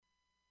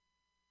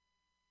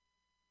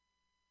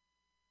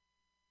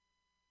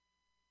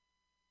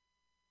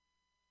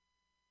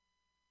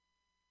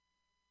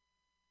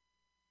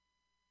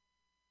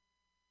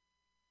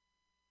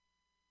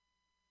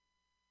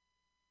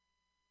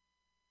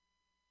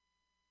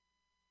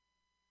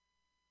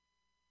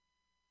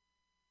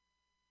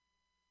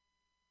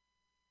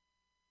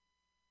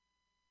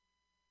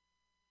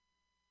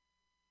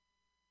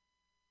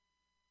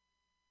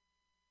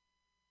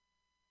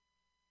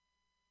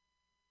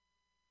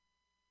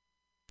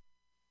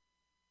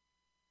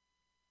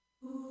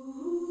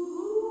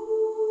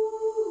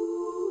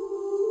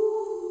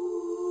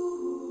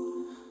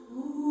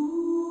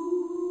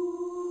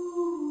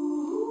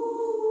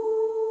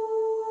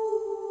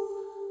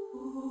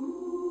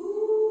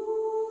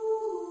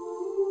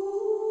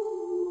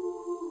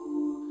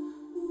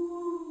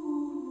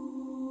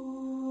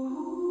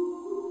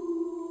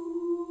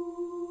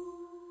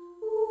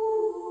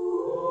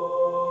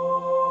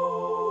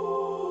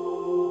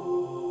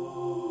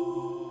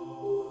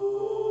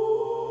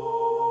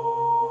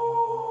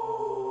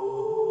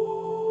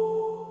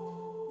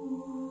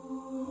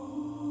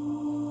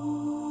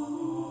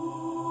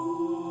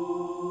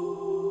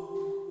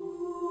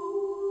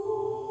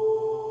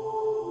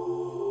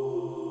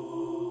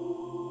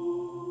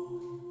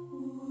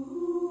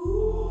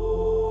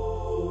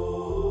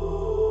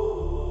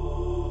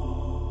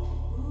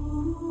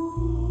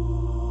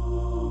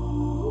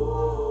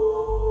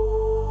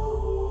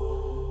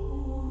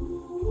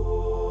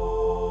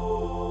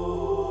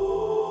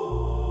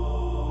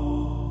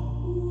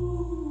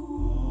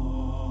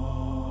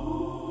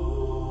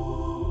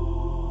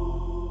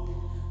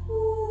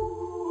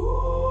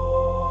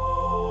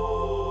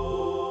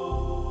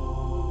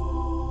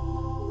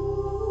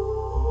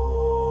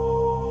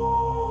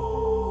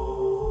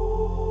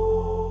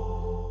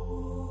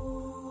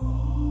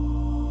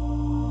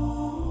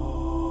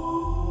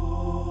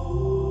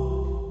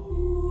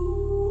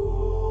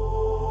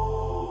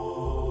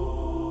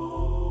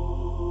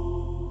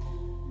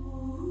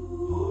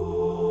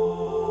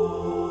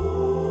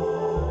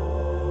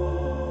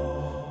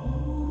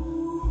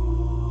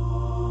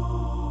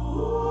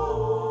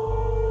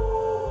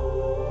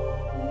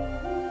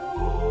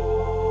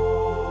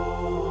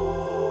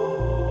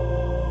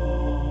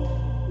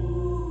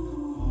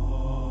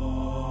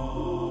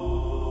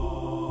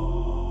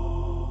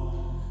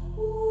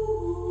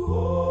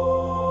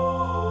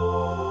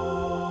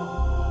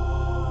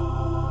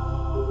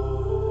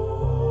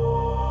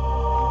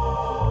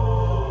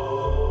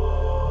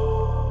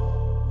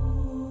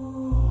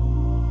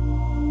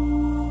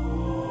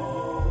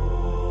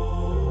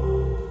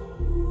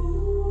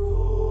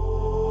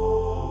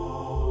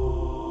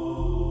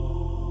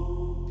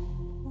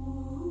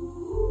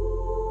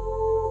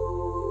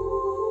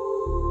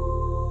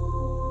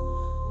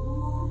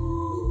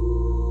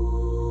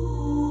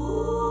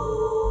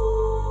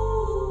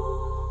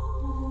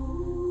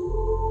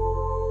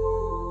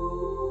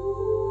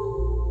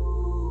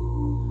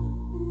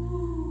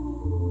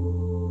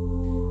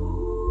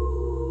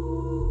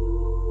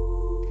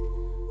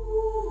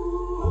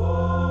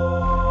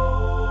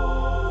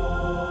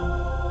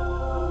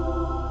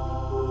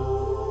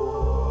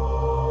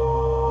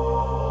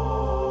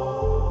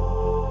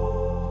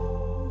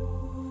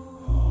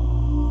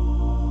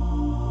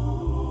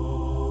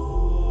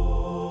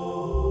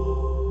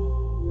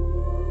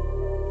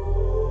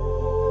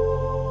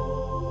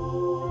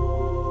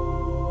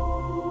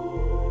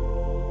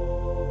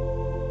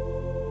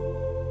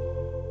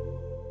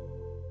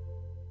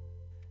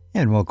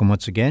And welcome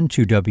once again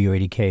to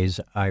W80K's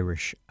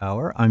Irish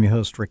Hour. I'm your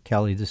host, Rick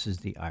Kelly. This is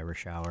the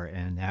Irish Hour,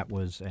 and that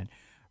was a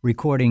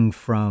recording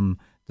from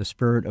the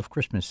Spirit of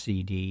Christmas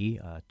CD,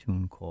 a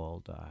tune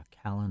called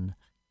Callan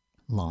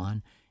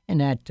Lawn.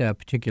 And that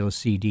particular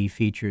CD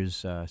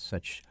features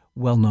such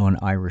well-known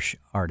Irish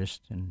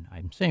artists, and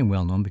I'm saying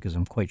well-known because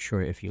I'm quite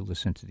sure if you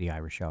listen to the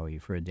Irish Hour,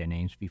 you've heard their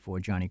names before: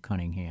 Johnny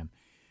Cunningham,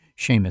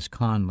 Seamus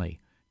Conley,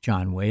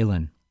 John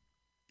Whalen,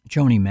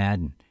 Joni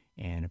Madden,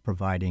 and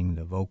providing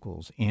the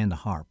vocals and the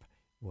harp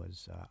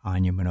was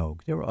Anya Minogue.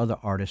 There were other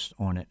artists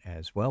on it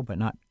as well, but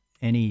not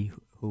any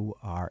who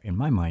are, in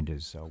my mind,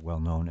 as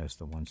well-known as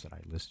the ones that I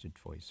listed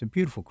for you. It's a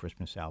beautiful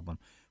Christmas album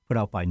put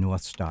out by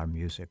North Star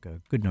Music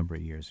a good number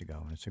of years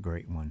ago, and it's a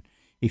great one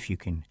if you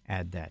can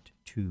add that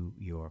to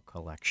your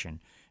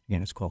collection.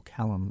 Again, it's called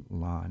Callan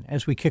Lawn.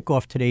 As we kick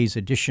off today's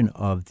edition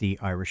of the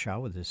Irish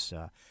Hour, this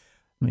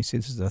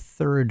is the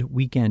third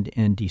weekend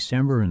in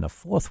December and the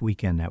fourth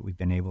weekend that we've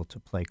been able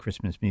to play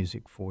Christmas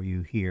music for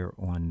you here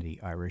on the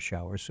Irish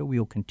Hour. So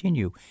we'll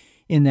continue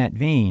in that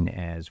vein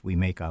as we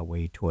make our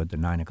way toward the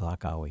 9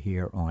 o'clock hour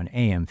here on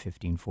AM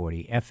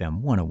 1540,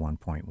 FM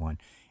 101.1,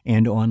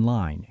 and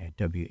online at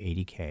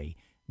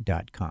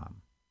W80K.com.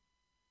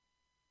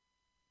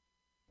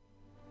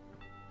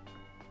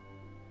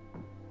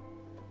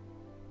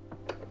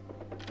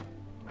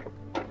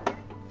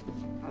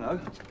 Hello.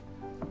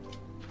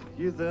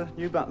 You the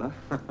new butler?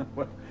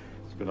 Well,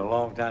 it's been a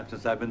long time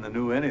since I've been the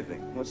new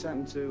anything. What's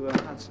happened to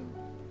Hudson?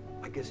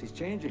 I guess he's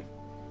changing.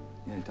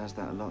 Yeah, he does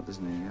that a lot,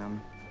 doesn't he?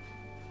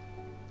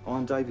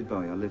 I'm David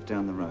Bowie. I live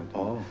down the road.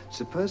 Oh.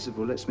 Sir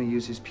Percival lets me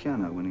use his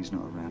piano when he's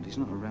not around. He's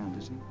not around,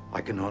 is he?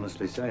 I can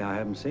honestly say I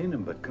haven't seen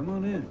him, but come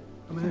on in.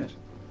 Come in.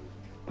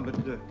 But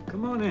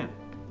Come on in.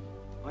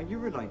 are you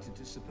related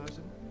to Sir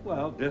Percival?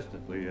 Well,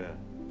 distantly, yeah.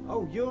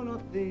 Oh, you're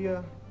not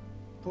the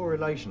poor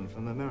relation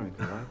from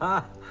America, right?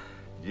 Ha!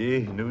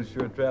 Gee, news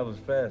sure travels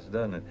fast,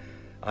 doesn't it?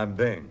 I'm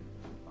Bing.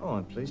 Oh,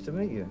 I'm pleased to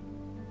meet you.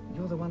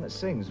 You're the one that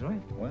sings,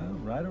 right? Well,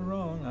 right or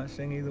wrong, I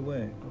sing either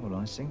way. Oh, well,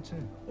 I sing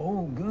too.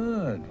 Oh,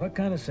 good. What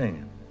kind of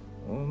singing?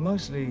 Well,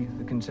 mostly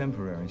the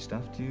contemporary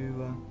stuff. Do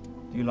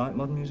you like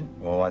modern music?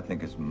 Oh, I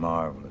think it's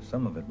marvelous.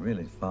 Some of it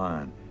really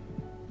fine.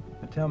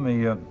 Now, tell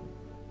me, you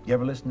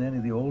ever listen to any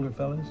of the older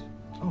fellas?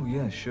 Oh,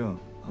 yeah, sure.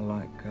 I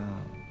like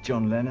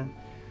John Lennon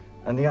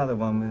and the other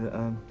one with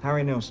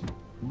Harry Nilsson.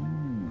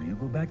 Ooh, you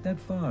go back that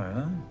far,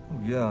 huh?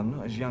 Oh, yeah, I'm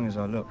not as young as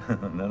I look.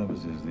 None of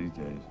us is these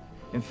days.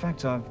 In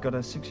fact, I've got a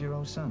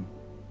 6-year-old son,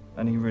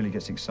 and he really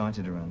gets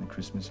excited around the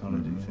Christmas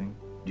holiday thing.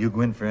 Do you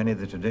go in for any of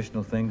the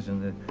traditional things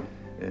in the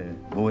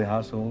Bowie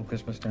household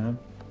Christmas time?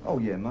 Oh,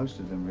 yeah, most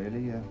of them,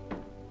 really.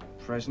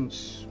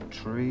 Presents,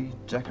 tree,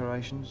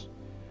 decorations,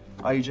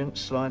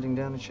 agents sliding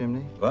down the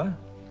chimney. What?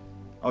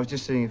 I was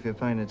just seeing if you're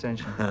paying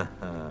attention.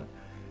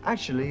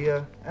 Actually,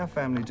 our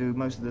family do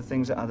most of the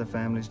things that other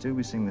families do.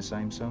 We sing the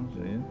same songs.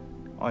 Do you?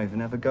 I even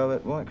have a go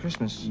at White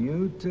Christmas.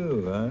 You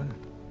too, huh?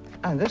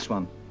 And this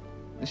one.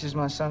 This is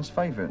my son's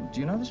favorite.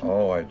 Do you know this one?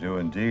 Oh, I do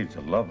indeed. It's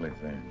a lovely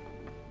thing.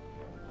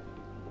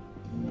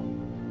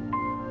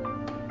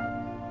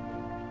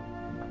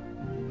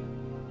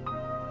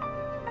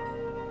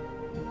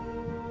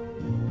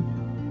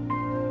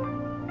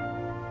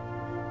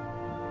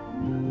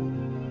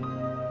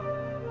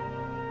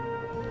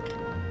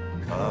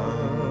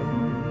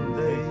 Come,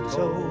 they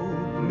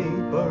told me,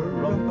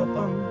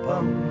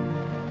 ba-rum-pa-pum-pum,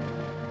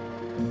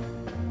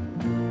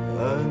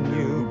 a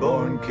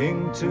newborn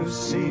king to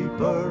see,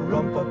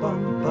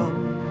 ba-rum-pa-pum-pum.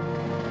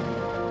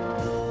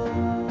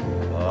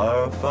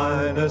 Our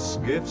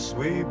finest gifts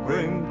we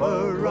bring,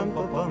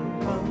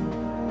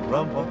 ba-rum-pa-pum-pum,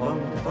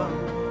 rum-pa-pum-pum,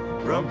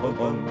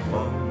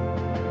 rum-pa-pum-pum.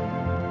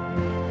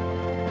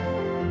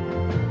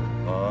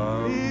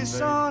 Peace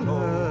on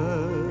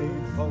earth,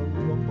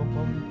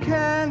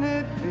 can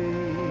it be?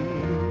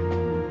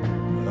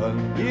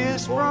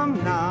 Years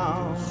from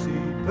now,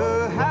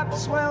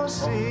 perhaps we'll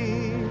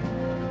see.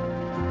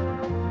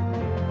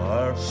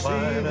 Our see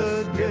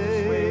the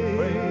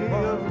day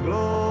of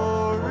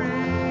glory.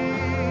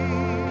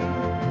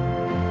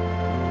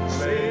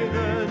 See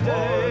the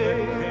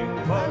day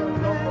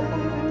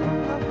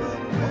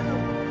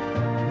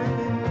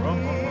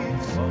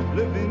of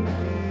living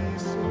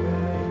peace,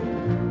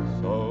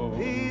 so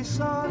peace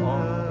on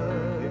earth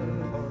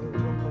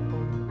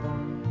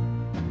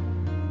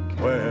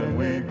when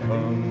we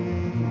come.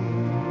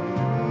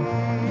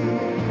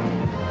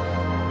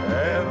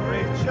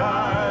 Every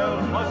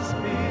child must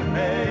be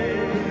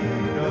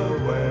made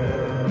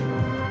aware.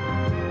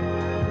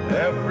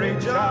 Every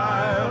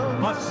child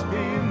must be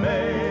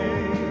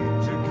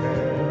made to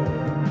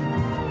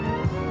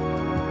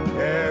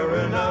care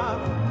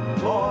enough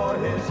for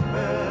his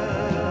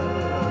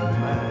fellow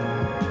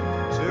man,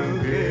 to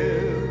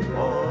give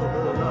all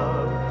the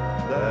love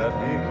that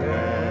he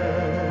can.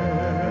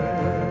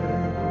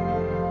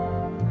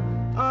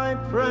 I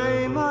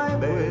pray my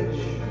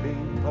wish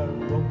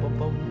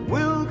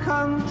will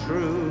come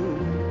true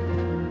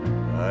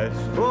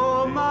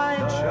for my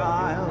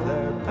child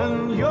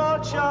and your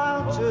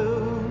child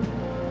too.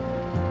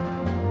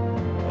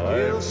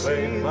 He'll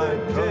see the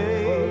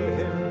day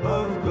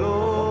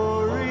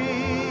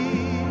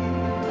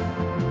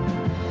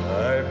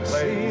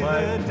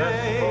a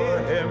day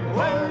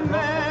when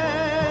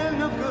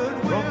men of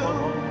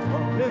goodwill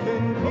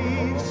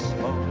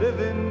live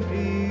in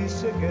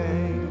peace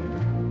again.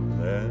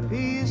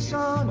 Peace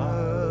on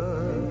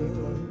earth,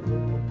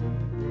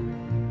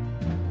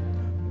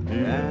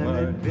 can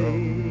it be?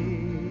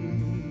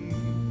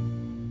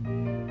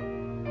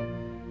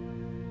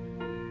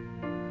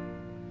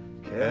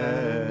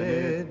 Can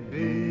it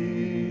be?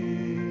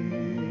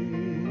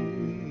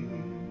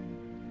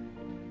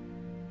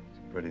 It's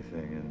a pretty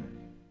thing, isn't it?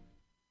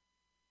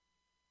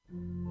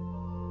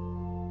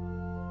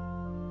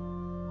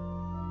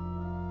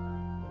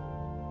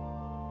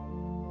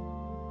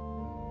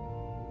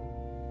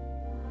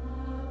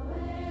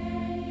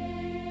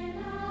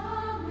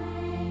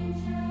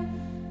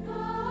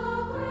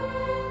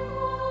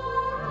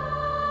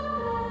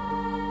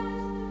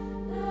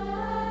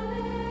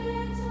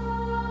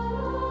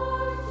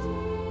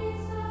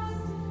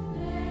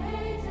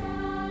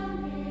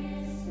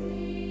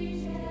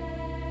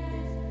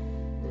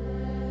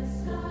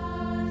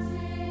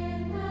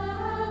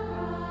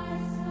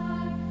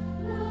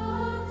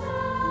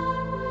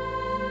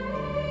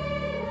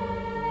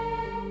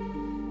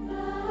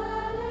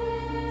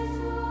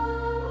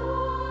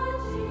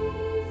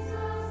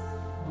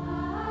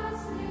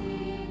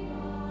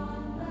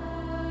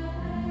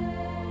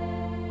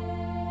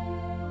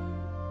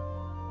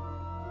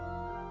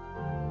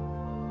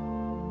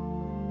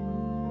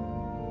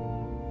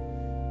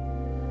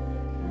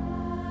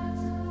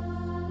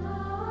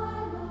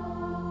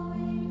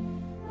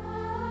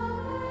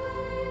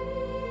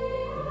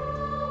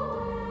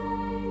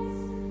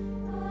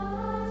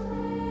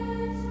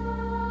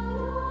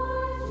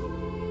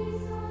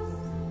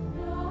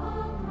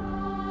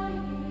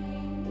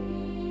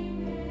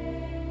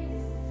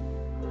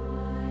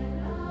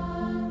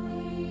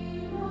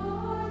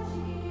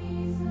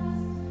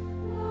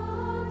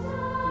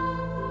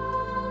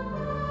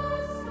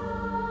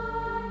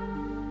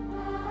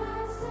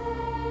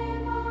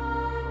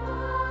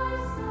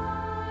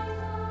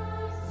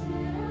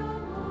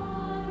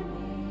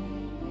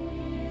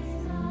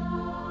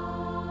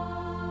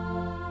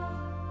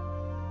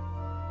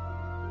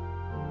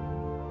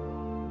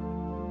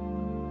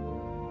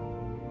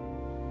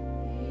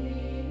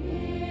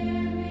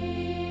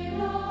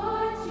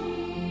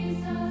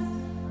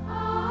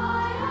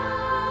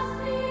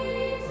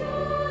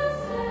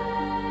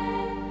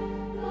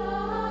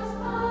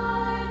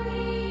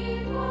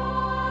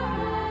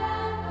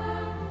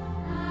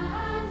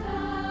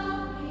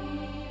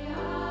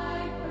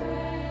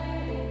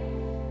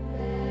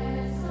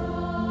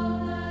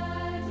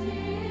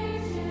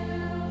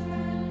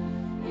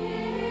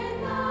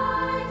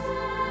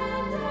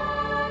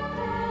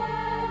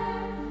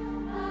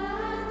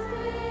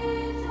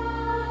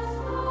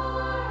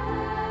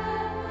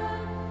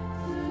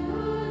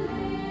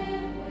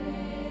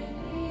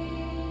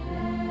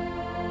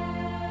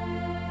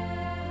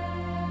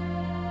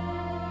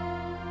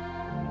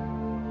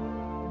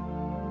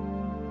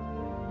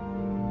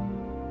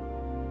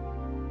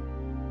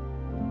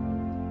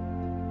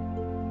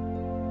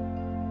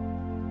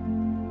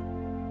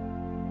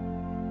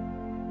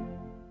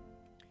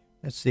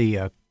 That's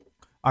the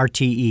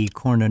RTE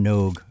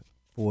Cornanog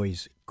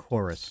Boys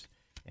Chorus,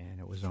 and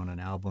it was on an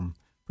album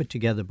put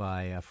together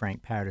by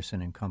Frank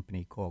Patterson and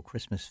Company called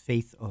Christmas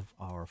Faith of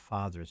Our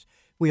Fathers.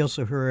 We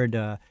also heard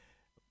the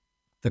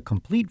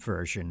complete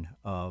version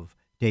of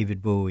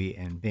David Bowie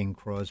and Bing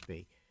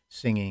Crosby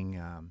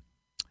singing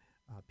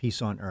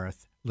Peace on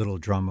Earth, Little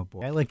Drummer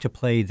Boy. I like to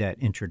play that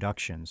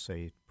introduction so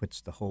it puts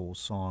the whole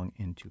song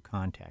into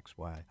context,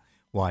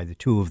 why the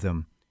two of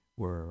them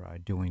were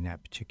doing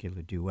that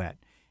particular duet.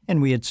 And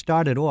we had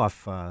started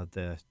off,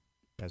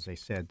 as I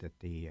said, at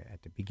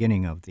the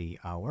beginning of the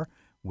hour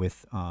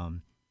with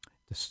from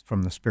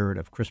the Spirit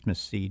of Christmas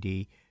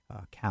CD,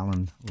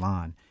 Callan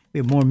Lon. We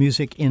have more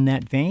music in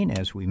that vein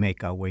as we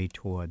make our way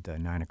toward the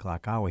 9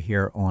 o'clock hour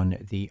here on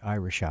the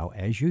Irish Hour,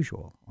 as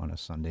usual, on a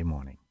Sunday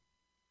morning.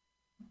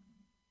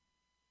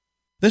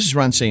 This is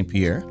Ron St.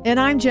 Pierre. And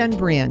I'm Jen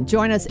Brian.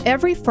 Join us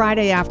every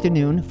Friday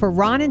afternoon for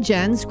Ron and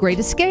Jen's Great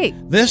Escape.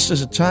 This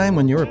is a time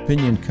when your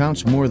opinion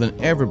counts more than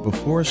ever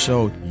before,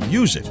 so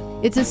use it.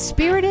 It's a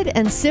spirited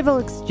and civil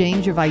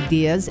exchange of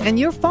ideas, and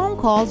your phone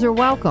calls are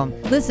welcome.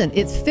 Listen,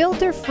 it's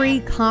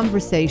filter-free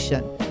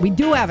conversation. We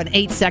do have an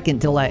 8-second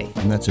delay.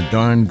 And that's a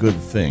darn good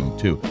thing,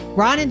 too.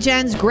 Ron and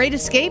Jen's Great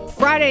Escape,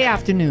 Friday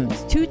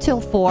afternoons, 2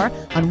 till 4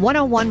 on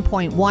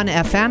 101.1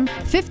 FM,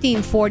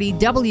 1540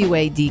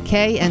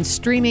 WADK, and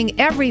streaming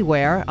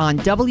everywhere on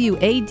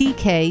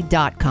WADK.com.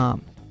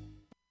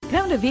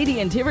 Come to VD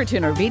in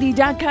Tiverton or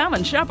VD.com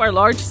and shop our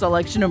large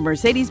selection of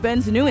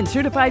Mercedes-Benz new and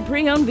certified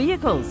pre-owned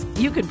vehicles.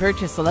 You can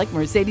purchase select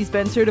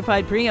Mercedes-Benz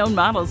certified pre-owned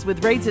models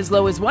with rates as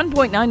low as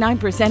 1.99%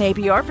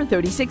 APR for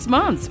 36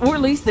 months, or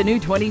lease the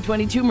new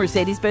 2022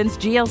 Mercedes-Benz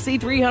GLC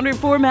 300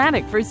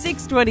 4MATIC for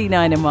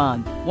 $629 a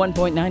month.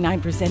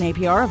 1.99%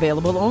 APR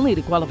available only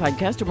to qualified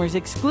customers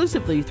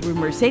exclusively through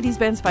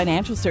Mercedes-Benz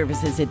Financial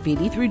Services at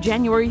VD through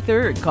January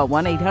 3rd. Call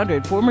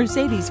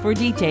 1-800-4MERCEDES for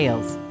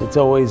details. It's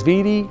always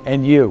VD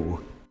and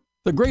you.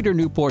 The Greater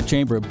Newport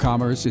Chamber of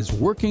Commerce is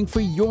working for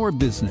your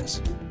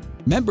business.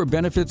 Member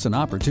benefits and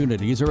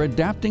opportunities are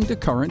adapting to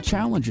current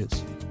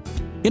challenges.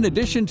 In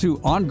addition to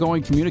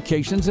ongoing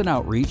communications and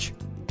outreach,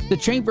 the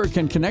Chamber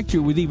can connect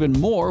you with even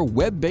more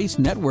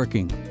web-based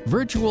networking,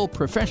 virtual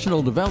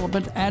professional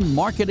development, and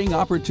marketing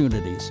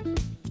opportunities.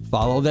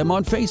 Follow them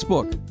on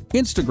Facebook,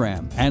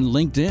 Instagram, and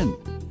LinkedIn,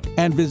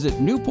 and visit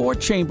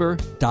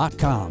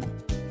newportchamber.com.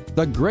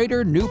 The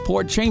Greater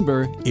Newport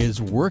Chamber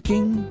is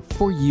working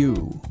for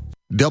you.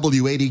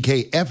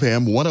 WADK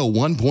FM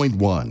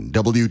 101.1,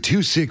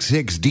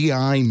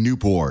 W266DI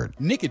Newport.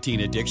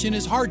 Nicotine addiction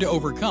is hard to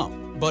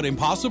overcome, but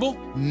impossible?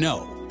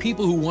 No.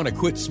 People who want to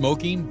quit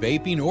smoking,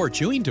 vaping, or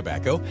chewing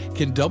tobacco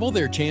can double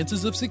their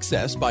chances of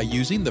success by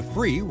using the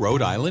free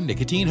Rhode Island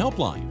Nicotine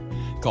Helpline.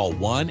 Call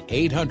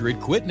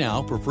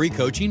 1-800-QUIT-NOW for free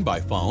coaching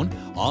by phone,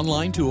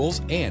 online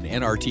tools, and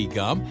NRT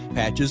gum,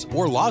 patches,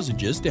 or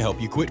lozenges to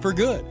help you quit for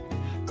good.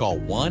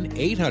 Call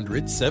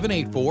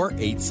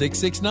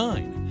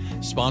 1-800-784-8669.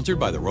 Sponsored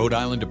by the Rhode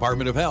Island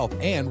Department of Health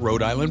and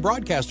Rhode Island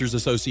Broadcasters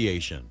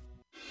Association.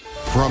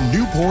 From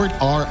Newport,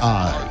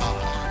 RI,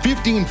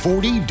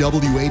 1540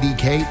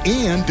 WADK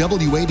and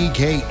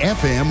WADK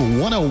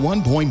FM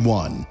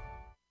 101.1.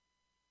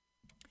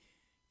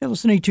 You're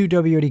listening to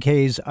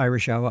WADK's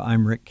Irish Hour.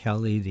 I'm Rick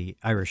Kelly. The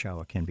Irish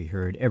Hour can be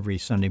heard every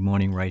Sunday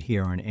morning right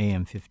here on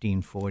AM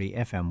 1540,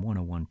 FM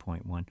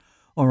 101.1.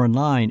 or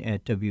online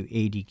at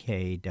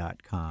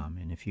wadk.com.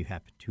 And if you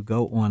happen to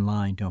go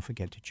online, don't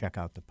forget to check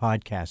out the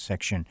podcast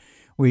section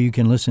where you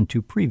can listen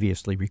to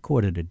previously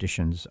recorded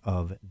editions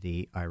of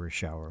the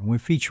Irish Hour. And we're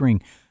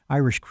featuring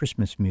Irish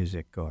Christmas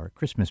music, or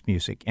Christmas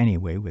music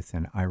anyway, with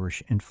an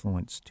Irish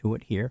influence to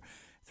it here.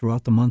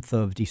 Throughout the month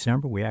of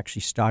December, we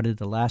actually started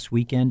the last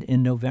weekend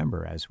in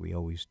November, as we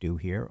always do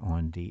here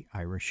on the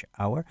Irish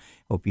Hour.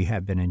 Hope you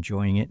have been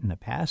enjoying it in the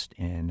past,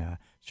 and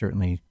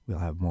certainly we'll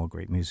have more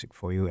great music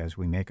for you as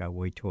we make our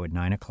way toward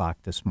 9 o'clock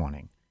this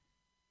morning.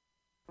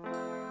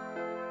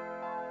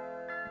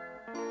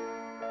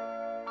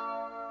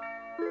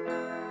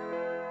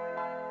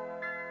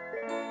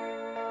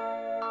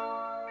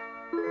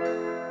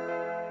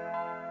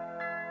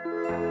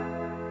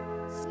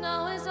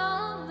 Snow is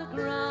on the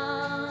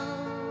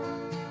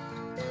ground,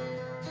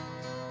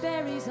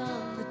 berries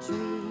on the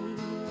tree,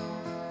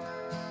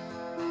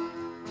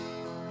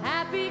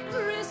 happy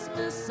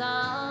Christmas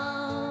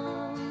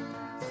songs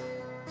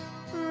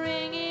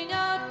ringing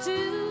out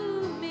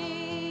to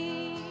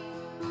me.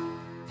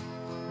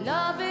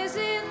 Love is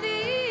in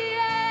the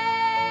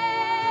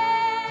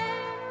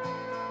air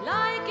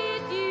like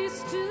it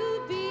used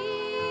to be.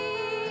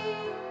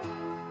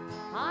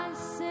 I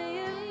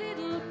say a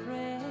little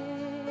prayer,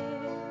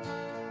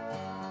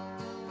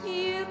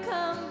 you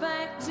come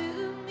back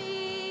to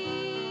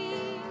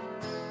me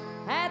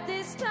at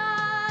this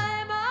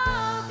time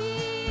of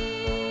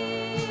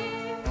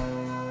year.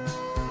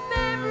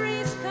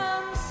 Memories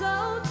come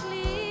so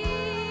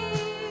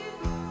clear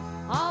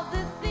of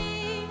the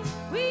things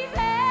we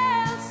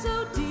held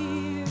so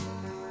dear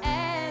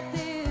at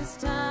this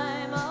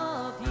time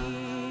of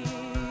year.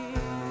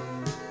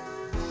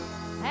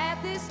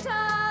 At this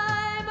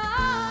time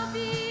of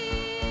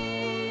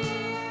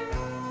year,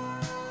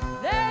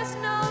 there's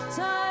no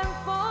time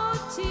for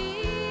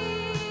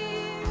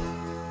tears.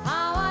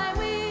 How I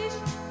wish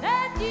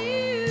that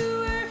you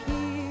were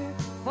here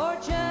for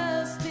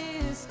just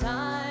this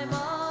time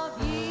of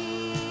year.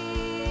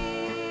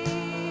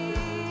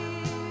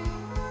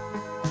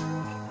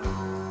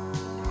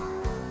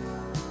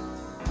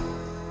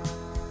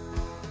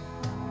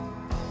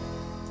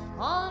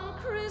 On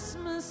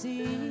Christmas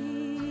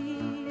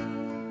Eve,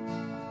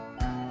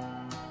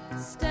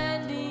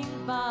 standing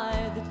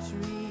by the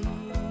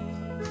tree,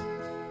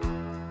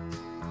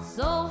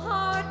 so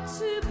hard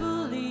to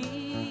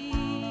believe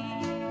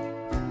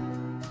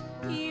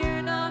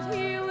you're not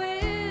here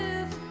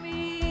with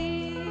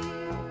me.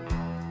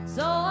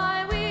 So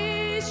I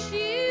wish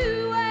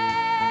you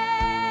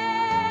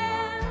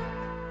well,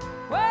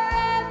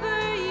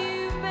 wherever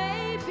you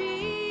may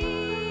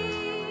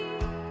be,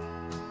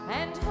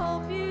 and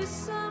hope you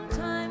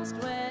sometimes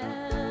dwell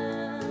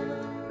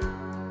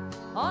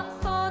on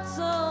thoughts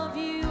of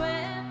you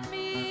and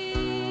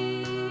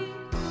me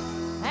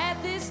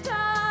at this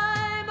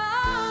time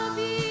of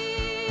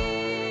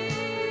year.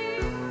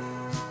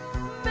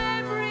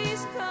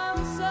 Memories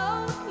come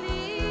so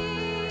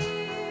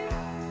clear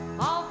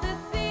of the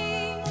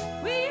things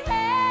we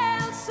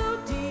held so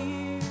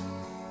dear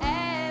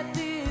at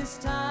this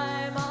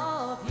time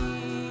of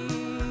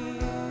year.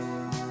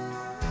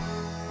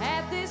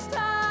 At this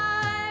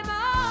time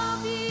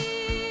of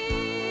year.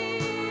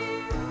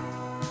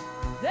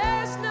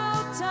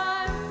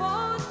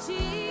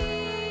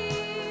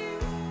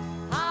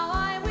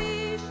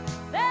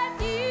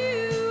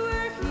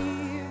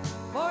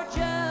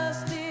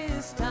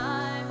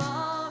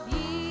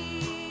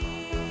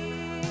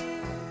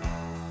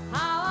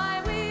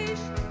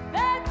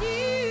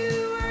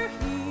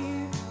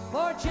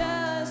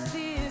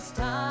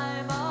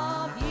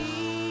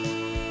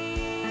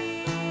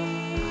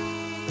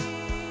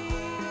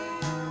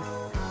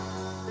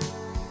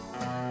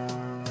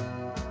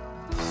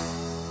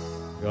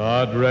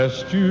 God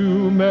rest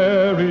you,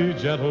 merry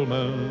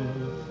gentlemen,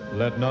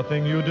 let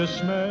nothing you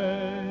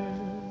dismay.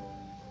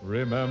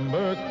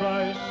 Remember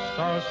Christ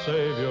our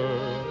Savior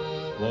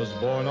was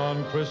born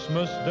on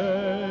Christmas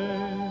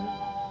Day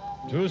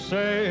to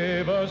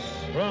save us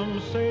from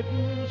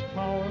Satan's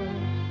power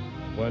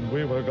when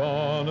we were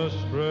gone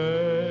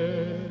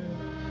astray.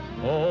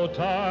 Oh,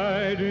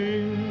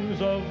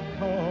 tidings of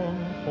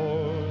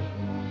comfort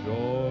and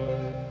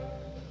joy,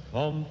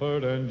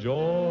 comfort and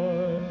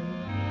joy.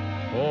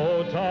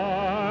 Oh,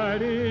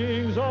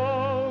 tidings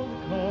of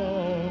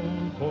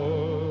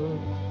comfort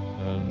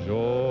and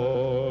joy.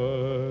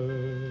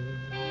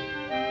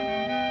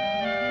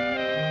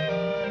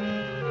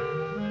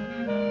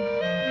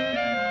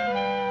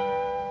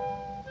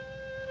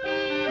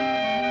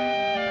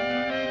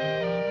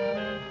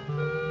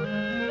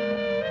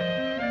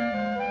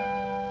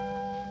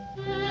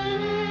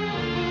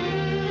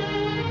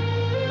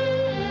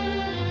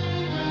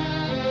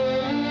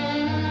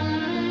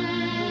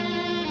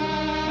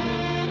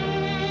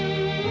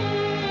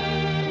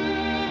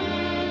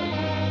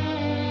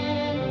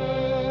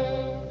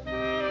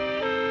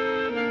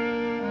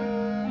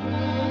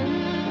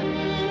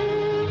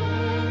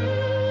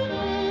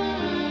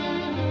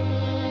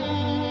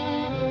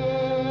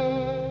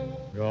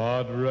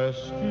 God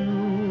rest you,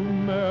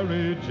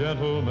 merry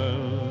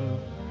gentlemen,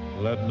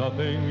 let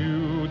nothing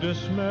you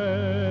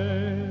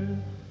dismay.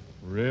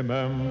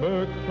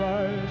 Remember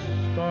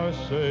Christ our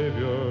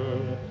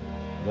Savior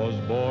was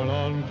born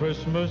on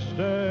Christmas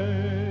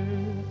Day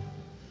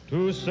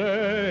to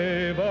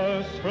save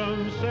us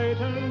from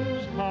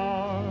Satan's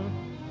power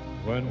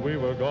when we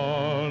were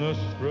gone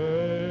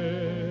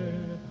astray.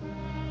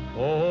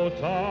 Oh,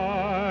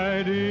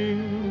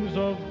 tidings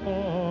of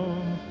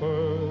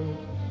comfort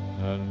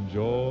and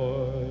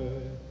joy,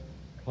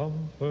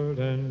 comfort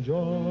and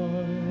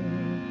joy.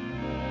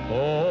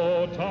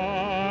 Oh,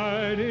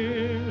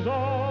 tidings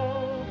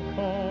of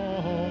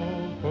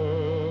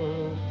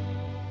comfort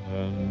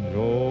and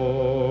joy.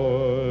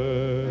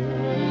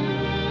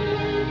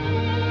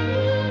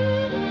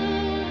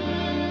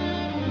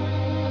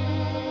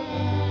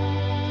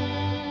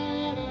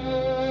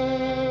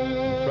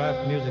 The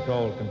Kraft Music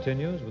Hall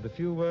continues with a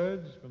few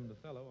words from the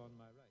fellow on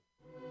my right.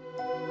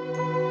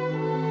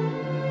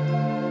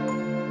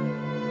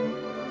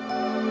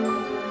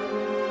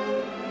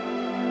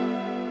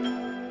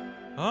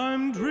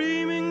 I'm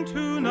dreaming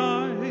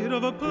tonight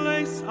of a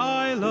place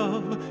I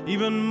love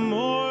even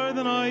more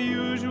than I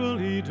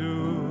usually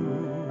do.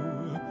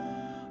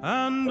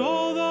 And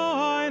although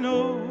I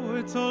know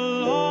it's a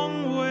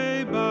long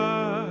way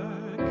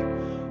back,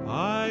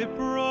 I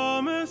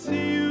promise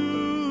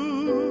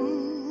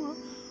you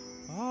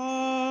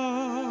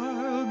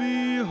I'll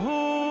be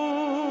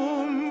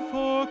home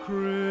for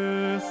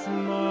Christmas.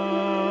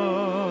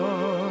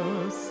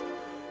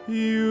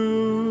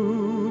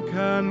 You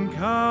can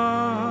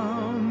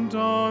count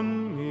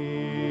on me.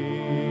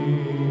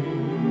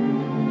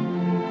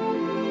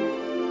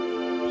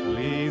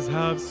 Please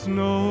have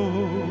snow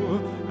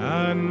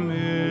and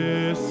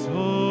mistletoe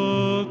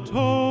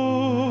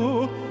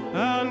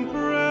and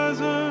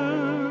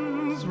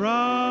presents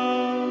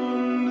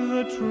round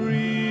the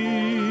tree.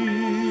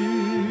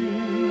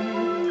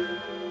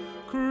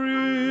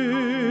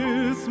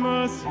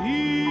 Christmas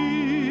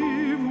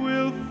Eve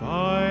will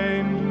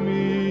find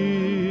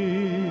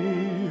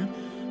me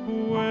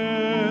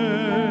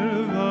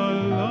where the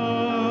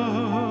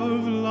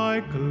love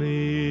light gleams.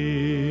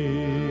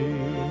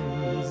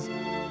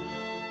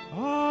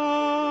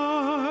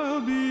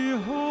 I'll be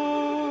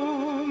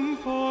home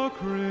for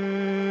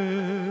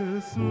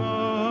Christmas,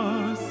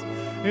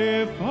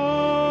 if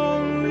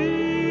only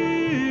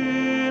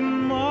in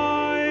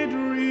my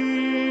dreams.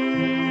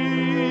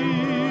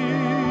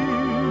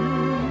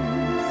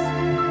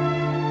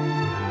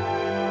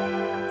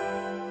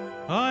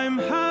 I'm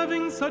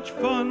having such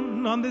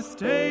fun on this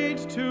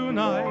stage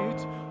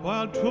tonight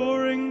while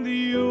touring the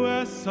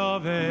US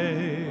of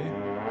A.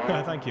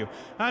 Thank you.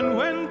 And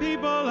when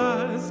people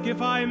ask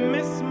if I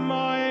miss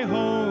my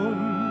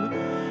home,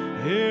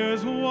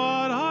 here's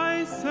what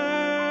I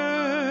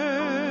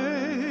say.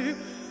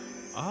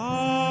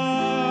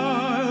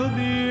 I'll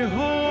be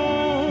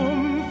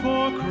home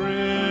for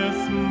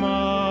Christmas.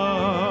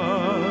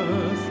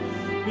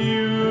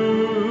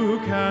 You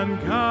can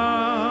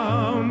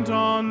count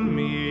on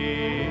me.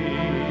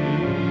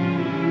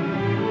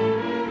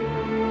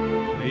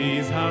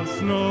 Please have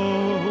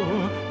snow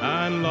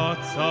and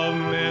lots of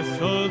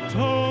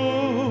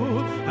mistletoe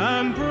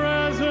and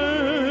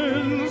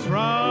presents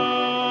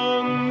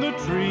round the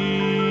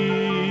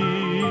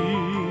tree.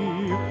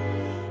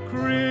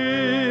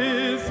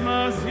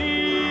 Christmas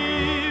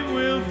Eve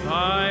will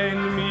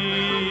find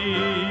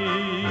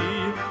me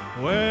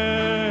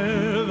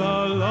where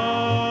the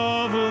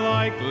love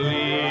light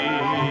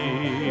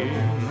gleams.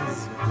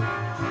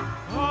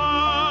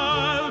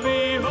 I'll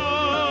be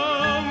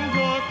home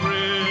for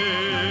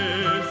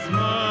Christmas,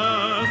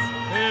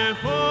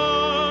 if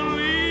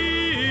only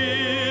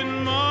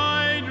in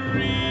my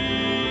dreams.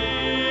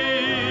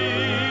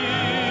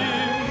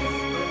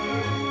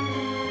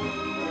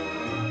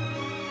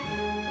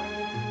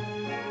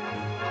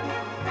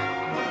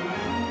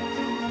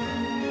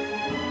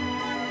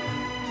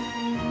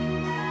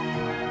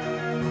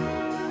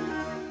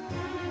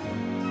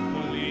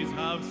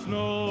 of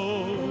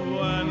snow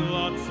and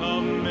lots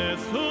of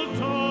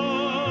mistletoe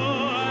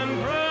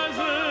and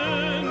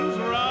presents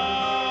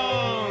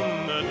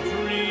round the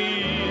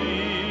tree.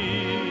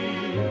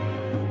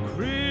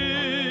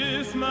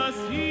 Christmas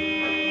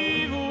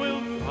Eve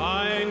will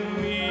find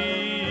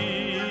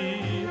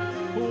me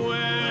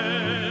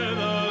where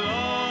the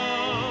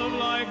love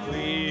light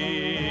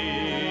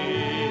gleams.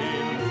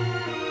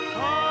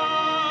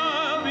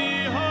 I'll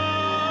be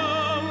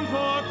home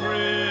for Christmas,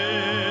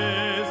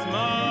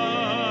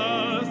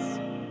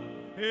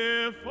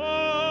 if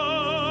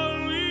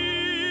only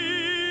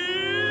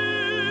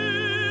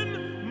in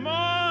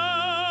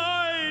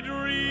my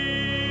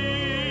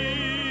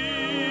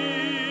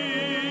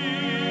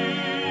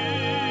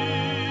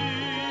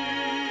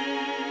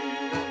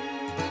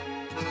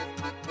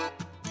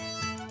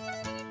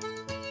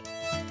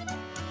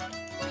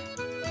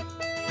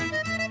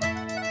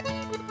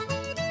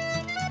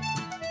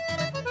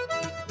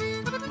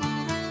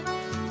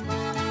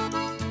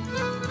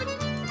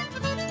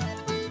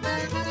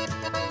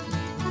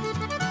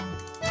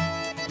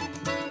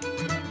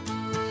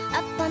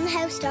Up on the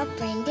housetop,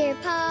 reindeer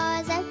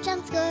paws, out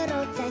jumps good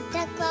old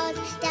Santa Claus,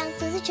 down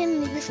through the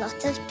chimney with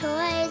lots of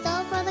toys,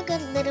 all for the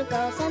good little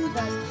girls and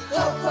boys.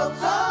 Ho, ho,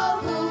 ho,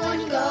 who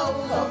wouldn't go?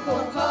 Ho, ho,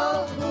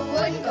 ho, who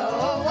wouldn't go?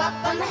 Up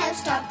on the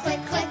housetop, click,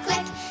 click,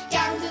 click,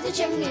 down through the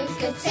chimney with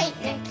good Saint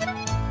Nick.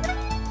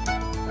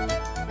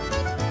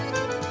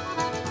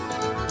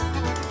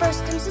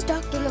 First comes the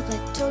stocking of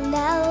little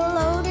Nell.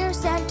 Oh dear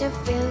Santa,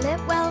 fill it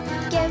well.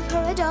 Give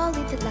her a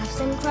dolly that laughs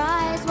and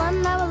cries,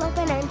 one that will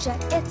open and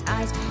shut its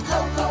eyes.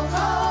 Ho, ho,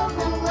 ho,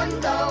 who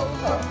wouldn't go?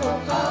 Ho, ho,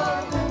 ho,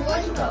 who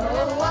wouldn't go?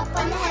 Up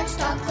on the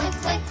housetop, click,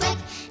 click, click,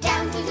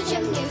 down through the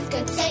chimney with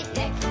good Saint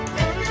Nick.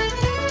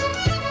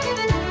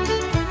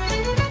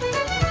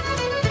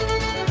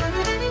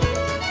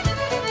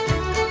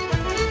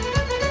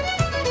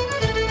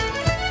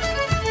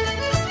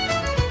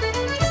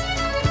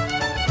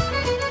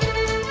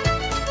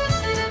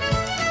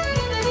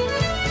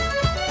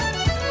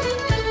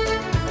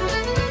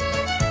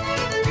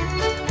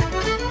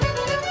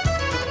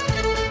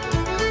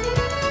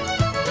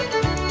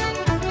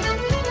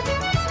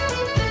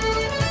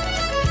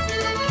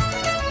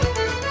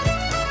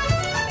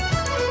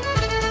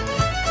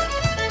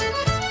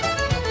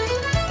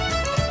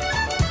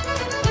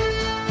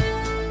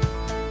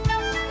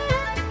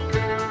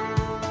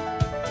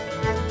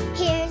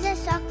 Here's a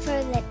sock for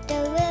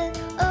little Will.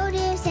 Oh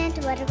dear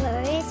Santa, what a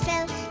glorious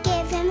fill.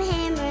 Give him a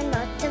hammer and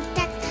lots of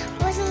tacks.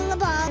 Whistle a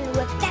ball and a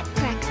whip that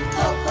cracks.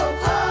 Ho, ho,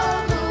 ho,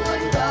 who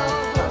wouldn't go?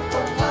 Ho,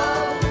 ho, ho,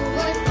 who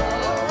wouldn't go?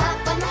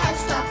 Up on the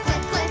housetop,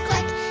 click, click,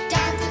 click,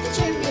 down through the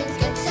chimney with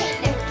good Saint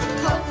Nick.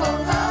 Ho, ho,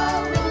 ho,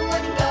 who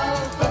wouldn't go?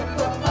 Ho,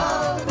 ho, ho,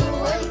 who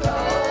wouldn't go?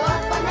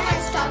 Up on the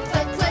housetop,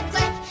 click, click,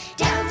 click,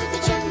 down through the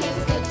chimney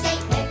with good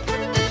Saint Nick.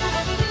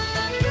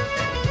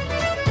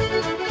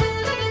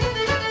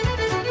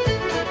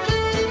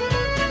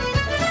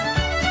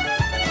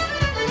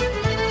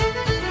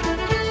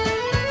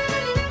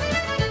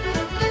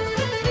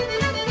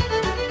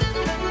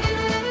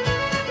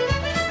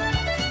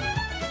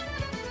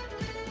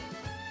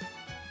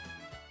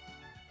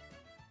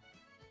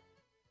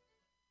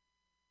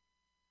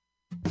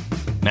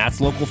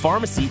 Matt's Local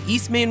Pharmacy,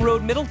 East Main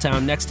Road,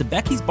 Middletown, next to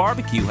Becky's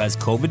Barbecue, has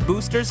COVID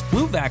boosters,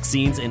 flu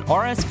vaccines, and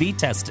RSV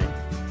testing.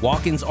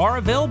 Walk-ins are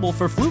available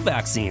for flu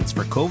vaccines.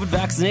 For COVID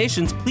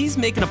vaccinations, please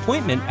make an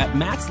appointment at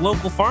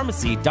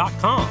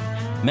mattslocalpharmacy.com.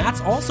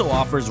 Matt's also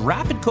offers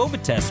rapid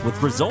COVID tests with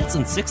results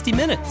in 60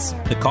 minutes.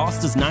 The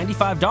cost is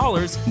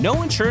 $95,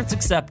 no insurance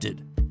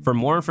accepted. For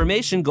more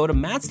information, go to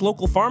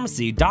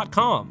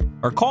mattslocalpharmacy.com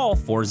or call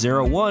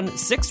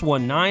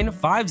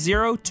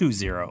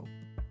 401-619-5020.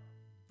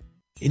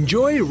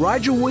 Enjoy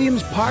Roger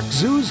Williams Park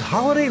Zoo's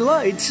Holiday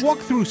Lights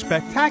Walkthrough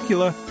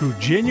Spectacular through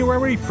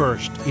January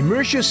 1st.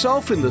 Immerse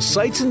yourself in the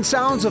sights and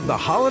sounds of the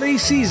holiday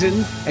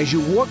season as you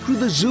walk through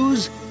the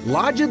zoo's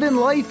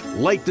larger-than-life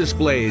light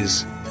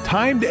displays.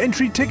 Timed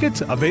entry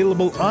tickets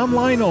available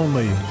online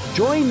only.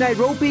 Join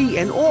Nairobi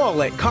and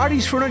all at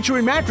Cardi's Furniture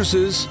and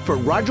Mattresses for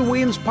Roger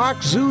Williams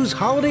Park Zoo's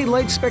Holiday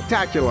Lights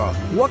Spectacular.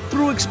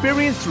 Walkthrough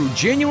experience through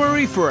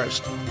January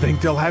 1st.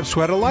 Think they'll have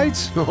sweater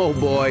lights? Oh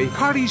boy.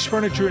 Cardi's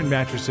Furniture and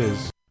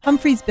Mattresses.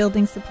 Humphreys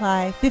Building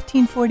Supply,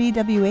 1540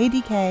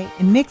 WADK,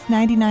 and Mix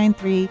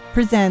 99.3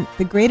 present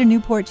the Greater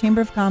Newport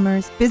Chamber of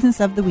Commerce Business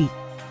of the Week.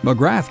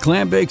 McGrath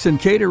Clam Bakes and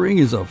Catering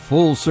is a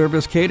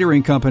full-service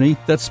catering company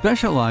that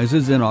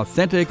specializes in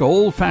authentic,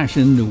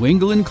 old-fashioned New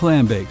England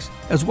clam bakes,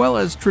 as well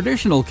as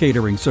traditional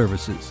catering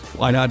services.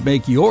 Why not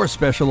make your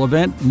special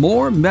event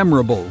more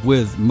memorable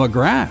with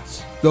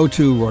McGrath's? Go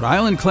to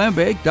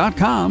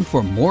Rhode-IslandClamBake.com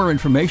for more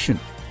information.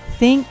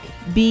 Think,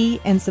 be,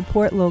 and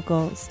support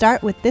local.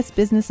 Start with this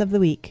Business of the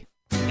Week.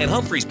 At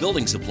Humphreys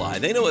Building Supply,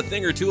 they know a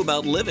thing or two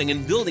about living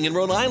and building in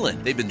Rhode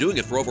Island. They've been doing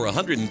it for over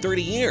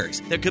 130 years.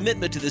 Their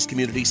commitment to this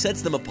community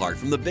sets them apart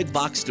from the big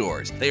box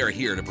stores. They are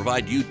here to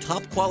provide you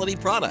top quality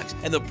products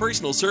and the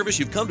personal service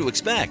you've come to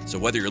expect. So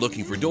whether you're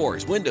looking for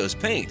doors, windows,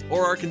 paint,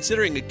 or are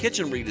considering a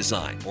kitchen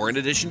redesign or an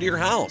addition to your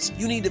house,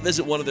 you need to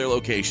visit one of their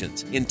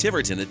locations in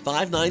Tiverton at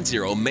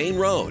 590 Main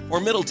Road, or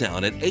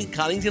Middletown at 8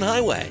 Coddington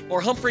Highway,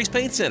 or Humphreys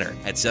Paint Center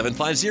at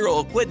 750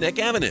 Aquidneck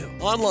Avenue.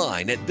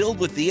 Online at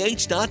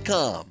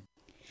buildwithth.com.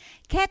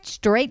 Catch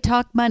Straight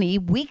Talk Money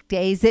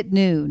weekdays at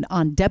noon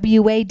on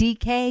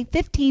WADK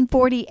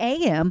 1540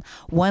 AM,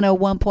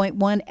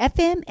 101.1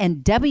 FM,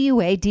 and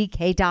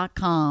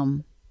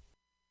WADK.com.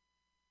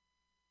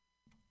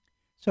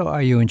 So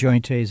are you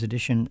enjoying today's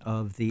edition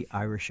of the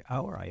Irish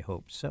Hour? I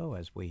hope so,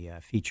 as we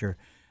feature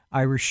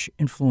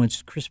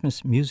Irish-influenced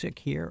Christmas music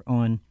here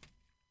on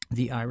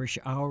the Irish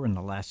Hour. And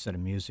the last set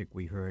of music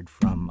we heard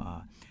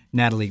from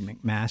Natalie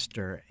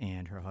McMaster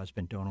and her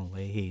husband Donald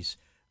Leahy's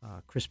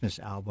Christmas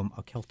album,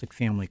 A Celtic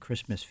Family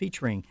Christmas,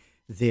 featuring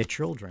their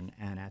children.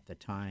 And at the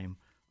time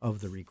of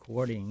the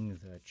recording,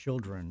 the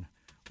children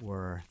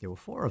there were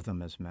 4 of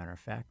them, as a matter of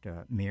fact.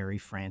 Mary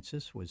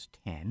Frances was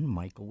 10,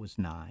 Michael was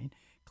 9,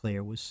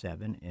 Claire was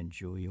 7, and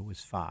Julia was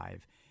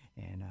 5.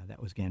 And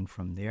that was, again,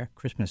 from their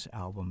Christmas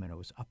album, and it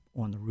was Up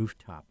on the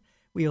Rooftop.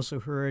 We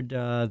also heard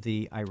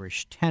the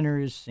Irish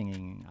tenors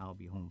singing I'll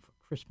Be Home for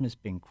Christmas,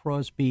 Bing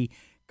Crosby,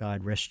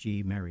 God Rest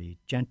Ye Merry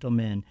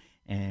Gentlemen,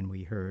 and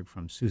we heard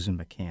from Susan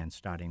McCann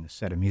starting the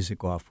set of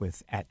music off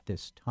with At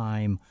This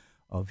Time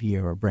of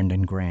Year, a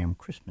Brendan Graham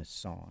Christmas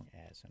song,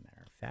 as a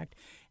matter of fact.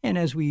 And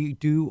as we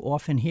do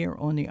often here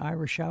on the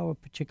Irish Hour,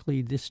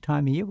 particularly this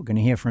time of year, we're going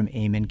to hear from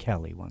Eamon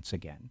Kelly once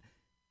again.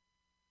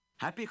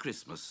 Happy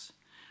Christmas.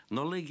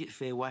 Nullig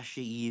fe washe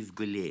Eve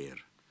Guleir.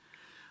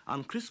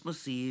 On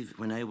Christmas Eve,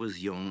 when I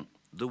was young,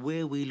 the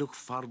way we look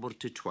forward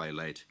to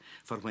twilight,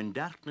 for when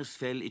darkness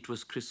fell, it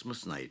was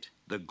Christmas night,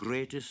 the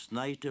greatest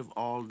night of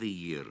all the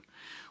year.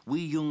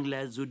 We young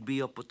lads would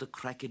be up at the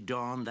crack of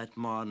dawn that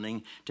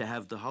morning to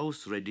have the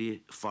house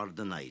ready for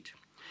the night.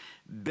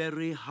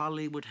 Berry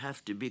holly would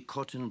have to be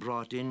cut and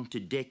brought in to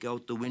deck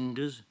out the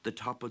windows, the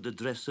top of the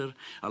dresser,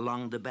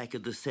 along the back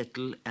of the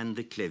settle and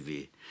the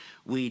clevy.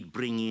 We'd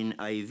bring in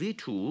ivy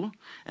too,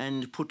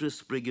 and put a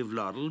sprig of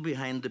laurel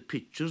behind the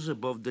pictures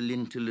above the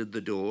lintel of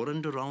the door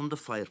and around the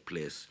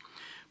fireplace.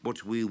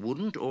 But we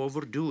wouldn't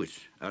overdo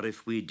it, or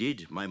if we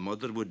did, my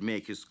mother would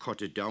make us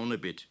cut it down a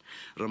bit,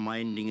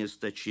 reminding us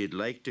that she'd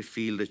like to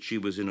feel that she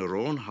was in her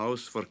own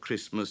house for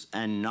Christmas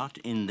and not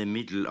in the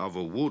middle of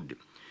a wood.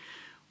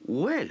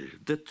 Well,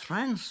 the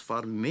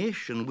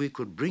transformation we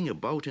could bring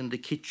about in the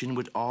kitchen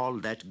with all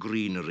that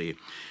greenery.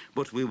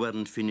 But we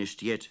weren't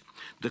finished yet.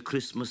 The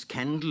Christmas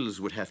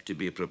candles would have to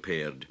be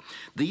prepared.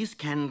 These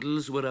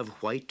candles were of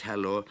white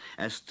tallow,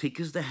 as thick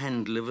as the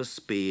handle of a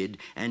spade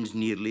and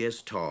nearly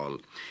as tall.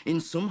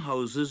 In some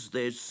houses,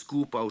 they'd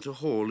scoop out a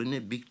hole in a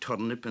big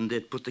turnip and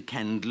they'd put the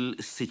candle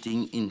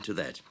sitting into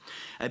that.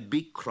 A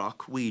big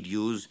crock we'd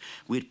use,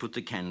 we'd put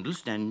the candle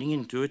standing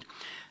into it,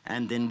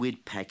 and then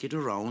we'd pack it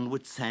around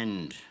with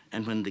sand.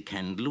 And when the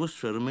candle was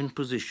firm in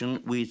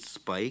position, we'd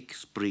spike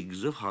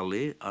sprigs of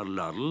holly or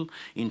laurel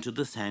into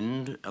the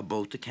sand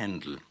about the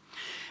candle.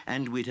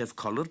 And we'd have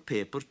coloured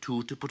paper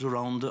too to put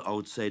around the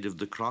outside of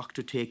the crock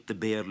to take the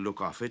bare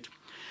look off it.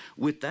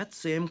 With that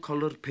same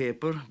coloured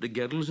paper, the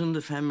girls in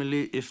the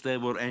family, if they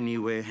were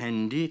anywhere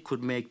handy,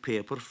 could make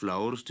paper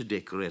flowers to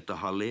decorate the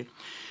holly.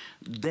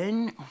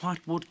 Then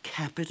what would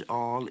cap it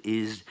all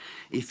is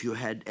if you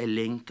had a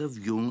length of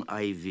young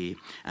ivy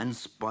and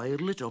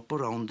spiral it up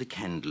around the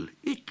candle.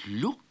 It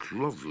looked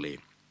lovely.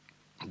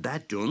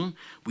 That done,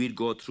 we'd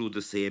go through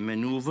the same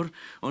manoeuvre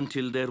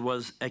until there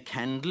was a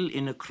candle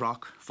in a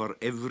crock for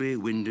every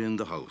window in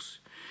the house.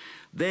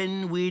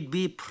 Then we'd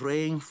be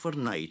praying for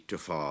night to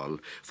fall,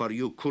 for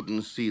you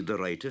couldn't see the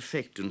right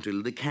effect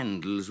until the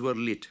candles were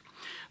lit.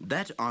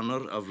 That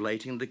honour of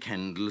lighting the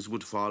candles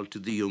would fall to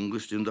the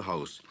youngest in the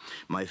house.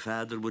 My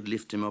father would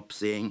lift him up,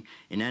 saying,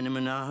 In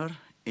anima nahar,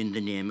 in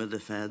the name of the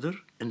Father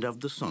and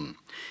of the Son.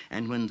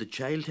 And when the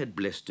child had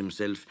blessed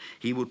himself,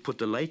 he would put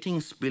the lighting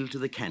spill to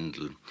the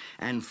candle.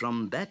 And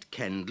from that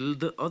candle,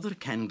 the other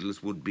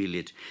candles would be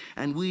lit.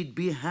 And we'd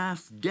be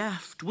half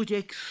daft with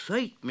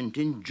excitement,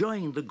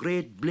 enjoying the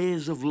great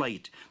blaze of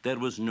light. There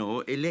was no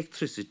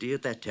electricity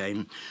at that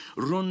time.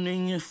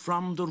 Running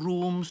from the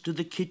rooms to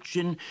the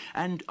kitchen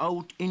and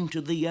out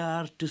into the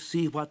yard to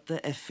see what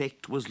the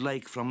effect was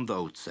like from the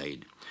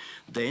outside.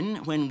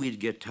 Then, when we'd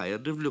get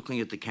tired of looking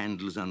at the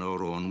candles on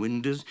our own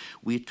windows,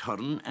 we'd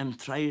turn and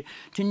try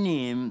to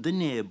name the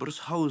neighbours'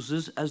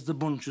 houses as the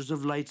bunches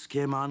of lights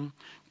came on.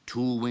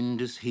 2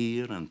 windows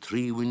here and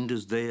 3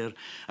 windows there,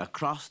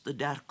 across the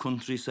dark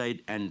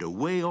countryside and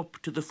away up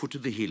to the foot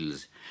of the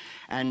hills.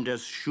 And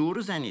as sure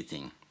as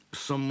anything,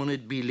 someone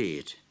would be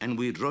late, and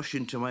we'd rush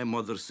into my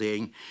mother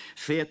saying,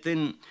 Faith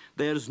then,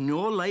 there's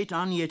no light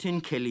on yet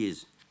in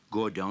Kelly's.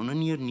 Go down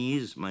on your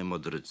knees, my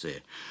mother'd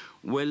say.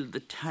 Well,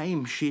 the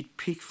time she'd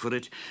pick for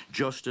it,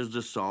 just as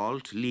the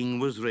salt ling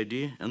was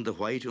ready, and the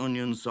white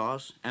onion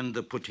sauce, and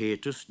the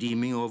potato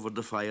steaming over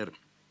the fire.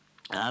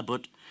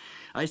 But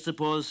I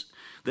suppose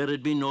there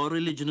had been no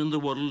religion in the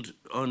world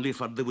only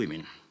for the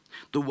women.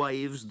 The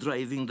wives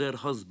driving their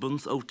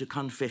husbands out to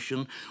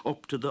confession,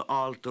 up to the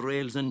altar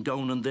rails and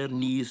down on their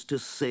knees to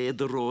say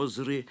the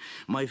rosary.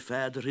 My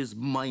father, his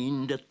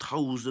mind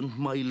 1,000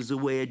 miles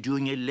away,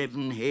 doing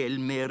 11 Hail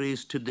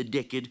Marys to the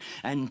decade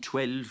and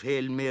 12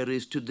 Hail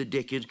Marys to the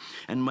decade.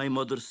 And my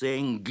mother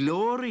saying,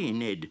 "Glory,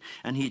 Ned,"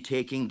 and he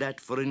taking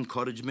that for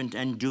encouragement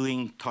and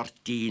doing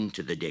 13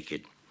 to the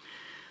decade.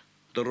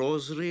 The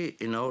rosary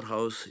in our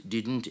house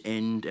didn't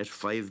end at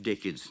 5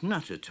 decades,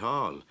 not at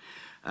all.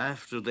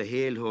 After the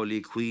Hail, Holy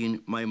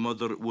Queen, my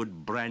mother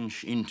would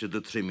branch into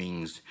the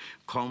trimmings.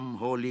 Come,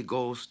 Holy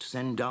Ghost,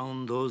 send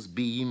down those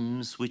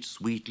beams which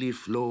sweetly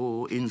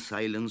flow in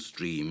silent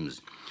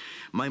streams.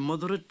 My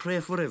mother would pray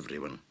for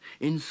everyone,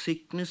 in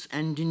sickness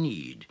and in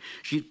need.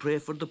 She'd pray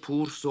for the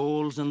poor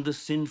souls and the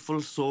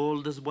sinful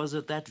soul that was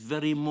at that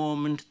very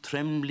moment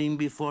trembling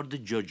before the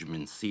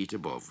judgment seat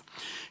above.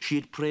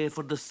 She'd pray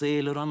for the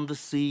sailor on the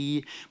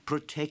sea,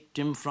 protect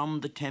him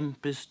from the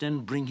tempest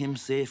and bring him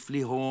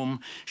safely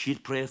home.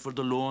 She'd pray for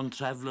the lone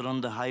traveller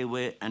on the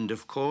highway, and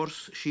of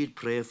course she'd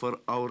pray for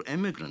our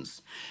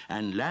emigrants.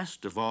 And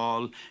last of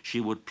all, she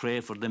would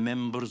pray for the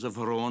members of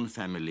her own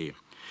family.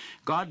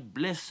 God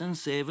bless and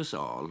save us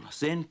all.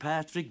 St.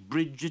 Patrick,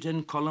 Bridget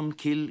and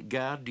Columkill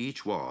guard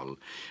each wall.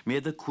 May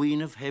the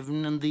Queen of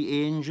Heaven and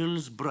the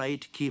angels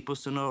bright keep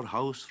us in our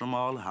house from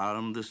all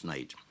harm this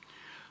night.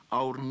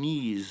 Our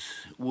knees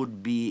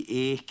would be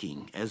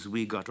aching as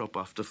we got up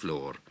off the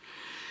floor.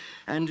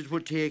 And it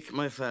would take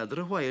my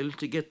father a while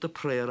to get the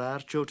prayer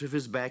arch out of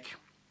his back.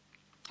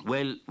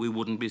 Well, we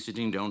wouldn't be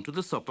sitting down to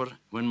the supper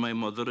when my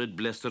mother had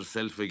blessed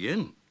herself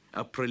again.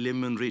 A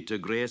preliminary to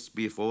grace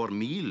before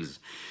meals.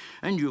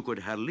 And you could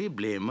hardly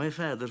blame my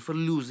father for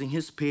losing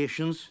his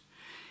patience.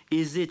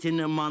 Is it in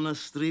a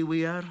monastery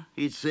we are,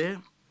 he'd say.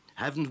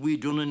 Haven't we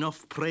done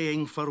enough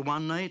praying for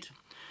one night?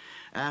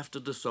 After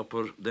the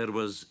supper, there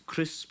was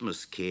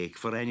Christmas cake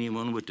for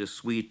anyone with a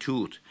sweet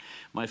tooth.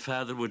 My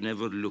father would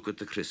never look at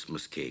the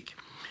Christmas cake.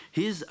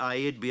 His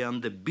eye would be on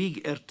the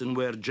big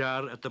earthenware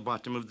jar at the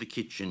bottom of the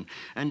kitchen,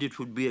 and it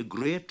would be a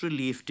great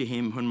relief to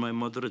him when my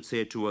mother would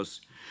say to us,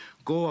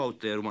 "Go out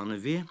there, one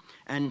of you,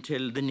 and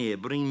tell the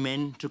neighbouring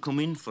men to come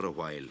in for a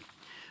while."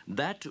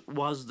 That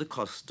was the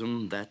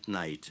custom that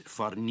night,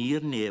 for near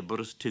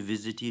neighbours to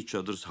visit each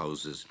other's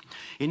houses.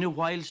 In a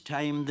while's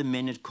time, the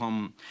men had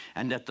come,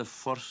 and at the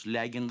first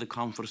lag in the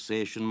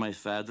conversation, my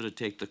father would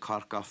take the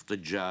cork off the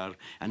jar,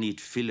 and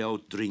he'd fill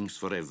out drinks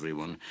for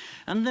everyone.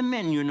 And the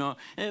men, you know,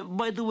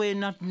 by the way,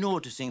 not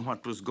noticing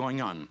what was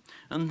going on.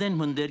 And then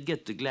when they'd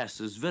get the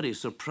glasses, very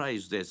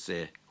surprised, they'd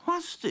say,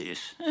 "What's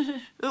this?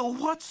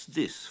 What's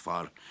this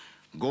for?"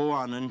 "Go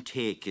on and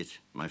take it,"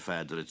 my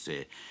father would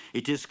say.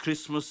 "It is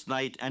Christmas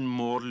night and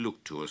more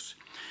look to us."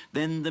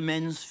 Then the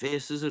men's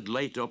faces would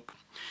light up,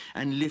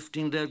 and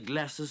lifting their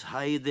glasses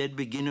high, they'd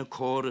begin a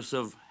chorus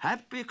of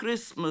 "Happy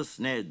Christmas,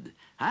 Ned!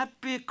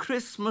 Happy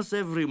Christmas,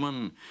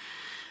 everyone!"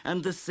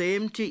 And the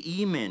same to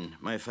ye men,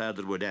 my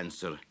father would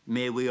answer,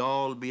 "May we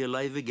all be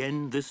alive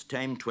again this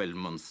time 12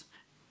 months."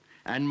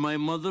 And my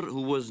mother,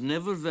 who was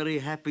never very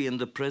happy in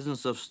the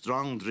presence of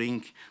strong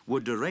drink,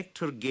 would direct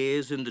her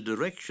gaze in the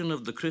direction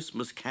of the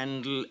Christmas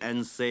candle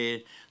and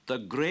say, "The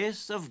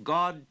grace of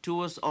God to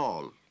us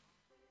all."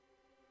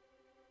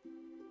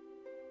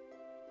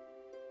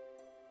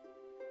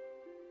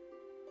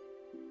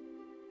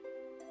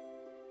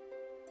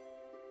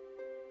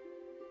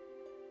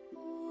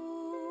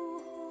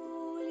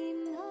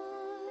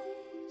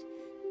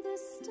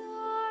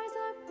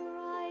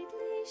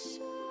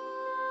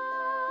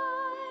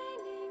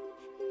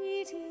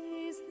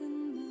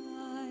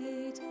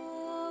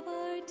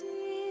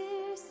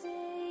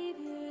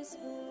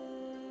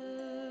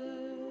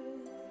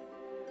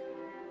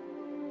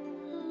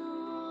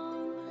 Long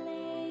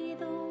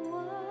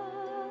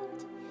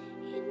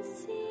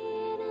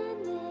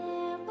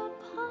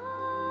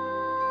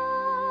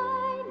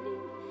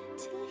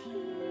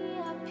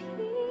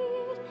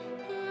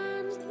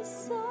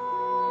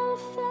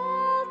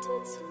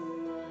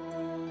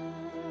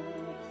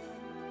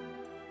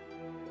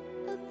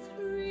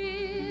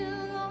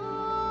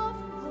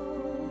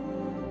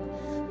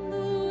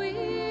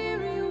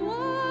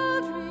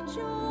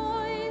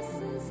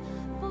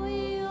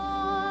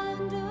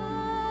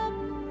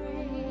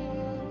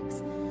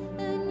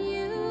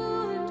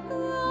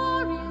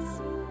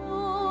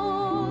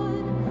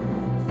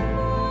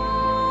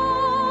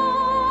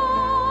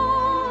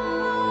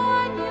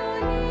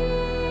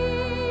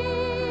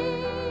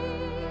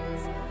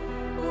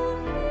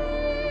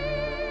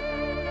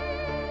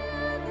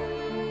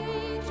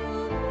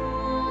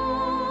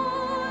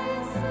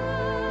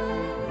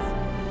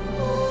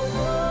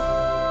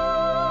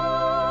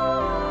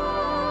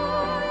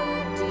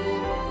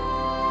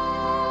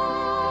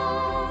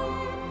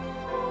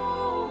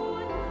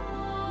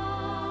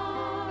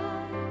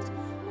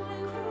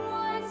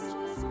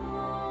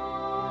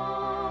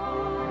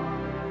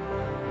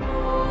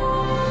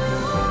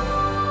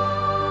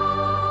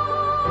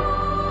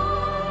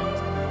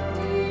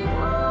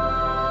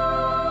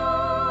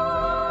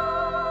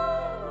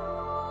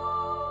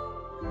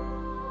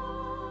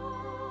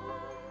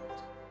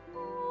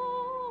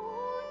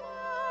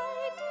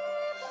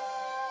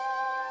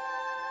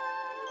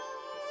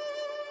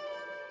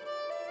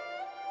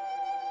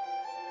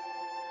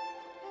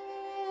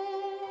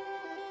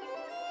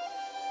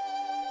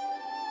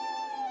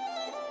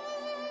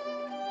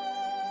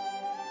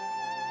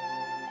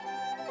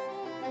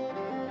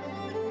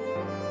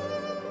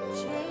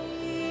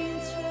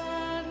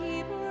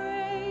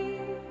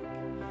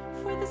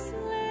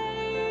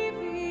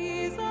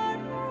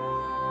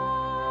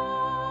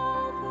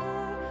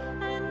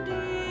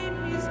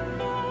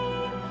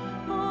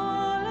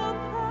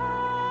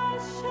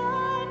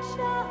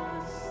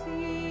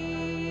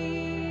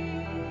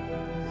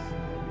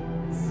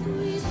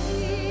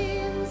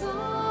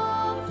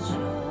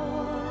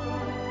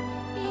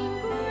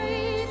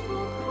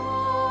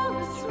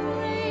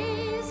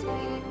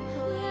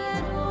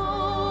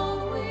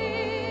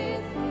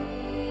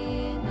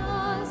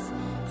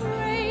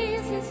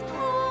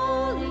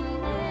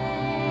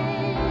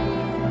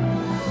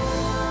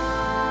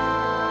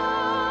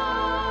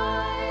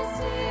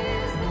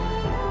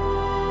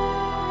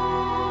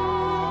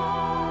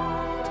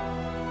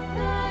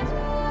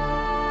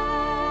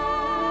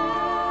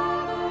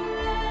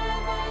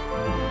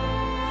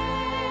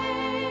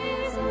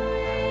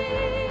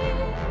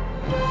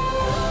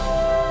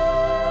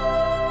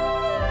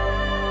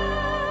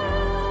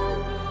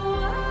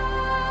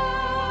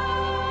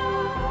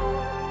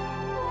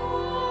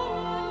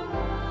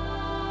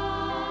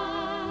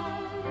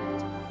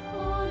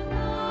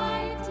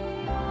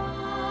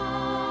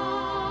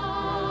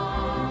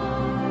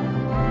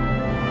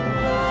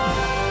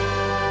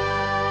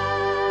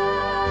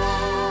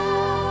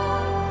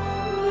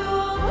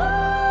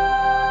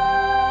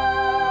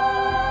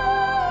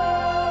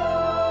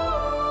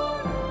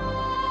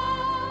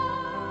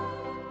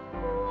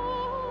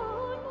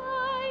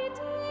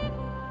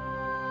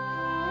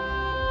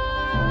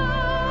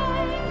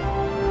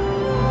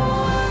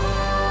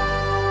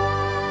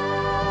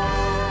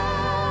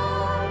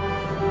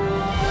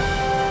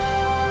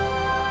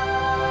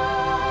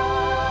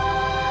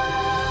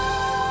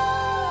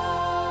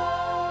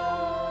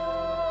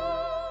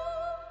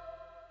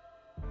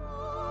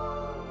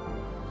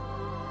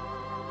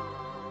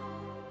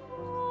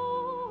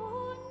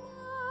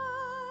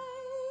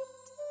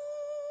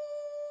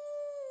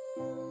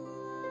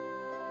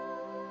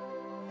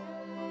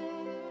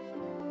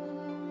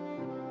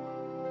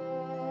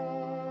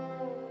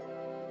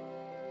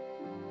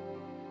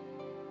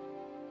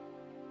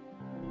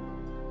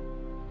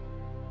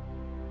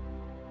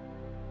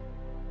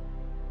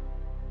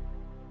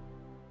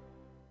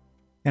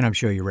And I'm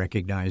sure you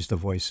recognize the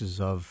voices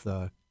of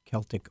the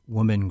Celtic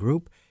Woman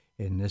group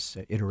in this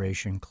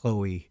iteration: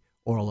 Chloe,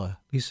 Orla,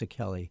 Lisa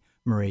Kelly,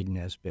 Mairead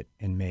Nesbitt,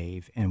 and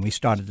Maeve. And we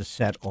started the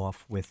set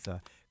off with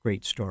a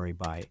great story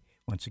by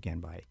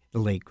the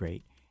late,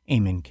 great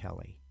Eamon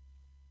Kelly.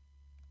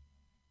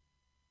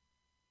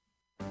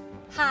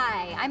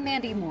 Hi, I'm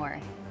Mandy Moore.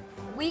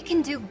 We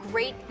can do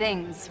great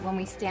things when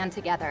we stand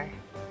together.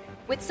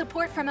 With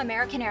support from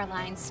American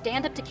Airlines,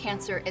 Stand Up to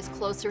Cancer is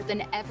closer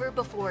than ever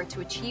before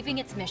to achieving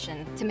its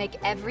mission to make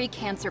every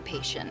cancer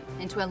patient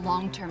into a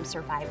long-term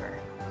survivor.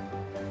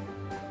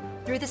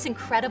 Through this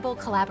incredible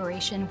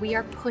collaboration, we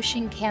are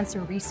pushing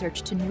cancer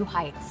research to new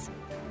heights.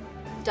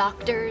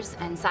 Doctors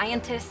and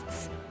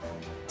scientists,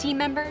 team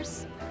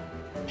members,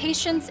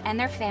 patients and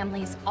their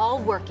families all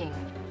working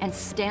and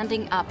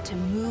standing up to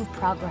move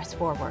progress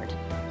forward.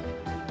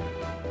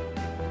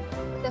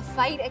 The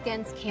fight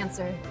against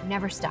cancer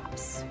never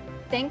stops.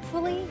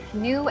 Thankfully,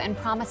 new and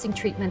promising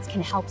treatments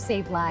can help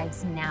save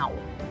lives now.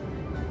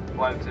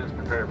 Flight 2 is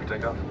prepared for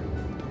takeoff.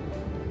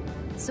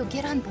 So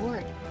get on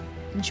board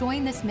and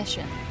join this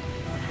mission.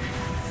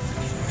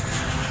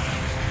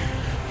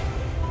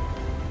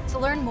 To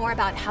learn more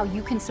about how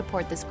you can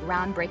support this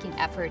groundbreaking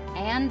effort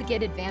and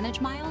get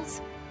Advantage Miles,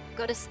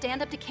 go to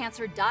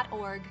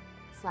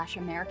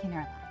standuptocancer.org/American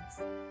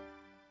Airlines.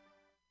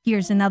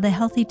 Here's another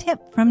healthy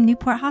tip from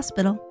Newport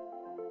Hospital.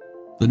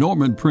 The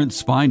Norman Prince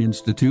Spine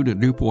Institute at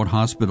Newport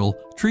Hospital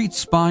treats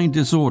spine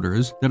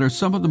disorders that are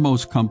some of the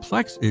most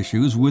complex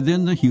issues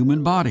within the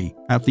human body.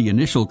 At the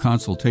initial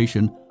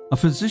consultation, a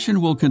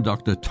physician will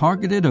conduct a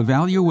targeted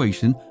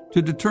evaluation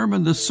to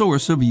determine the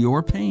source of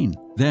your pain.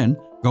 Then,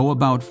 go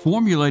about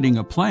formulating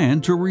a plan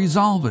to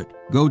resolve it.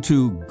 Go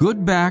to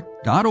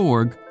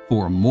goodback.org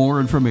for more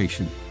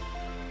information.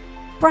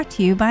 Brought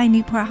to you by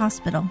Newport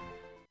Hospital.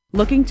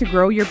 Looking to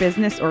grow your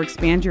business or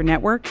expand your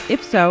network?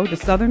 If so, the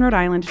Southern Rhode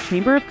Island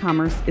Chamber of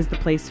Commerce is the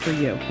place for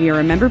you. We are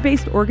a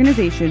member-based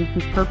organization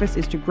whose purpose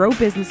is to grow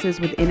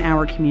businesses within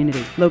our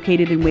community.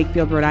 Located in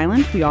Wakefield, Rhode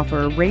Island, we offer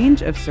a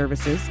range of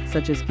services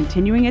such as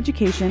continuing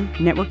education,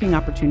 networking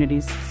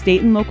opportunities,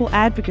 state and local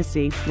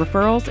advocacy,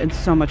 referrals, and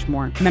so much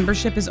more.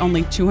 Membership is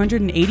only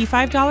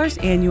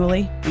 $285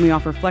 annually, and we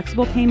offer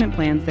flexible payment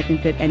plans that can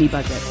fit any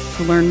budget.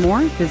 To learn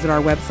more, visit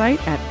our website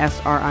at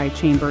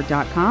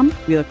srichamber.com.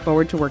 We look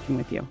forward to working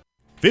with you.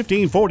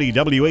 1540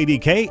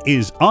 WADK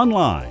is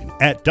online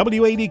at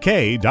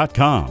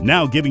WADK.com.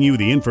 Now giving you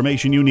the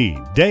information you need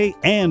day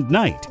and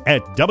night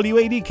at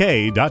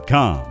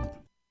WADK.com.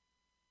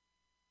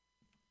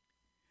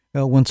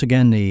 Well, once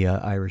again, the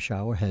Irish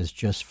Hour has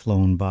just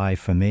flown by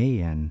for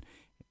me and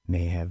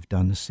may have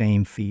done the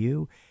same for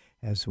you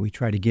as we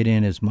try to get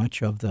in as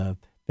much of the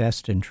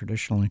best in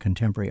traditional and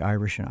contemporary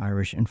Irish and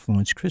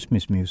Irish-influenced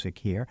Christmas music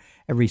here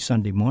every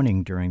Sunday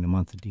morning during the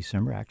month of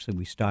December. Actually,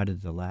 we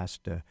started the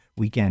last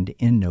weekend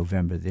in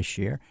November this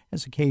year,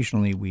 as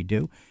occasionally we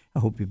do. I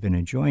hope you've been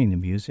enjoying the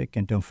music,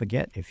 and don't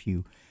forget, if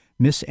you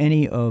miss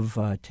any of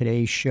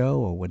today's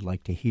show or would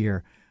like to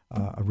hear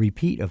a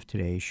repeat of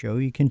today's show,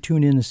 you can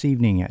tune in this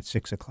evening at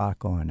 6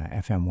 o'clock on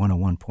FM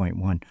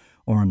 101.1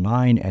 or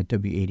online at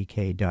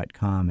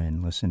WADK.com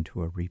and listen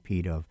to a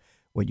repeat of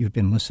what you've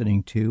been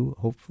listening to,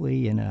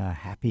 hopefully in a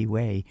happy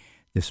way,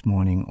 this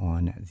morning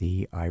on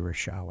the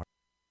Irish Hour.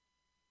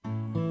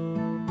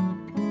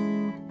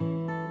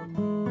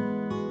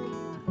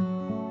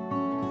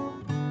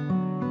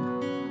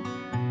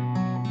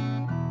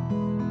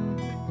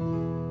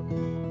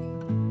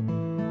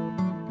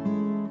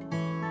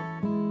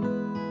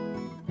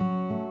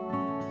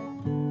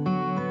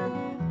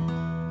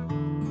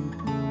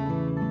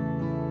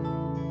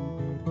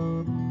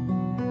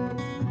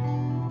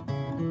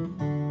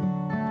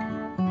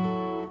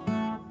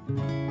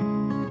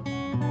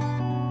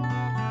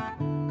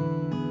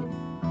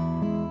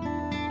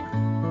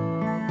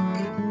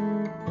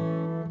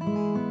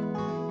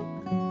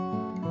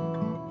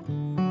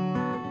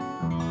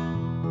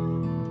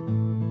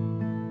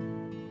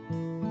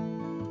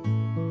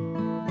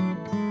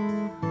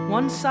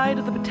 One side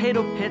of the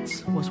potato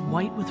pits was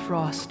white with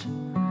frost.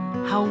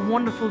 How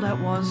wonderful that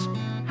was,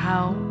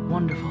 how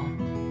wonderful.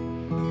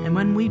 And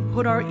when we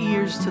put our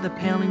ears to the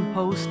paling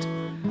post,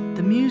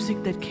 the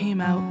music that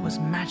came out was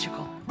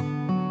magical.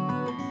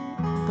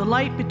 The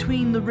light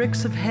between the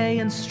ricks of hay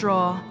and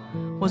straw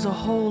was a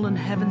hole in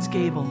heaven's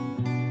gable.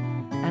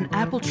 An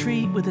apple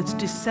tree with its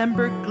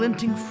December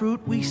glinting fruit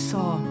we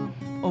saw,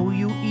 O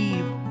you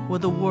Eve, were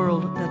the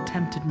world that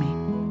tempted me.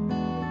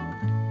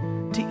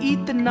 To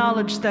eat the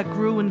knowledge that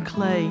grew in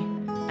clay,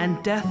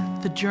 and death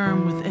the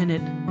germ within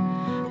it.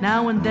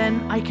 Now and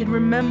then I can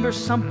remember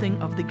something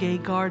of the gay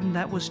garden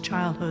that was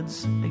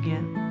childhood's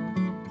again.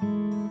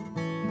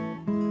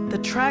 The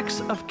tracks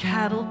of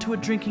cattle to a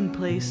drinking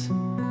place,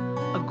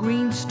 a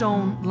green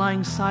stone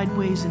lying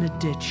sideways in a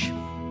ditch,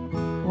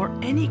 or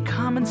any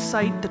common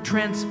sight, the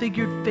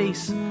transfigured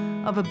face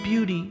of a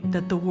beauty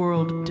that the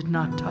world did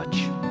not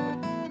touch.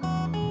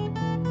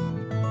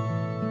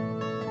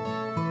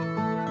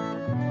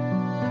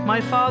 My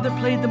father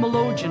played the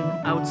melodeon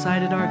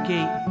outside at our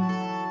gate.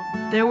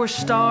 There were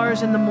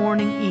stars in the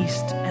morning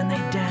east, and they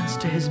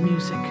dance to his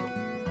music.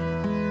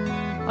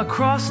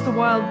 Across the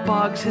wild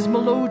bogs, his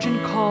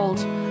melodeon called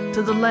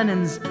to the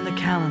Lennons and the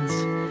Callans.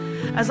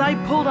 As I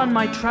pulled on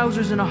my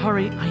trousers in a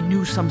hurry, I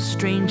knew some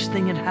strange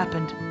thing had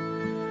happened.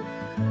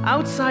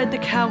 Outside the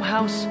cow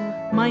house,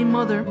 my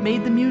mother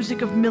made the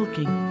music of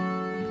milking.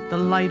 The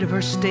light of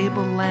her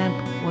stable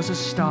lamp was a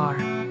star,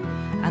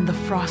 and the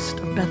frost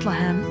of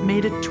Bethlehem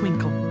made it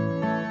twinkle.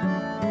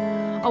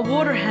 A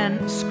water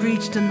hen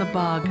screeched in the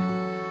bog.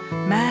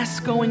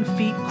 Mass-going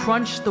feet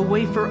crunched the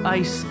wafer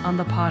ice on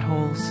the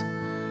potholes.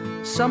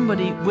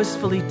 Somebody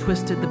wistfully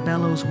twisted the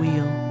bellows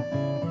wheel.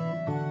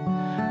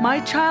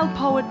 My child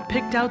poet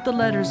picked out the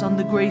letters on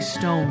the gray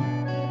stone.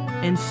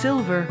 In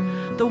silver,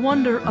 the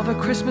wonder of a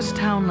Christmas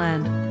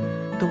townland,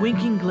 the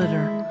winking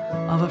glitter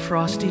of a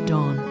frosty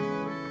dawn.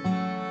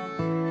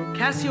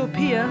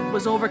 Cassiopeia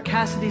was over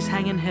Cassidy's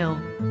hanging hill.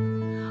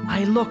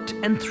 I looked,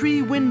 and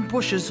 3 wind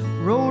bushes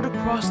rode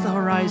across the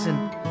horizon,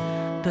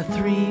 the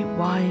 3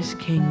 wise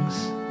kings.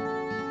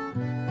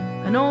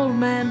 An old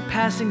man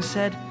passing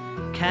said,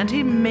 "Can't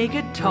he make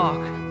it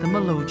talk, the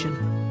melodeon?"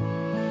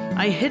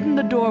 I hid in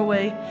the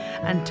doorway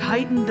and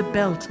tightened the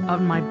belt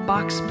of my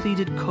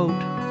box-pleated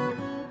coat.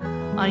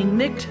 I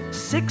nicked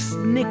 6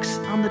 nicks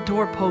on the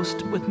doorpost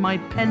with my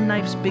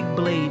penknife's big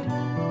blade.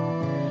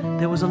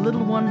 There was a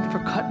little one for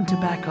cutting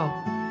tobacco,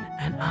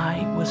 and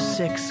I was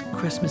 6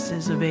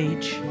 Christmases of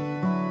age.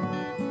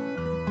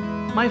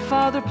 My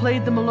father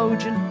played the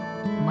melodeon,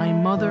 my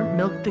mother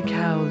milked the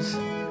cows,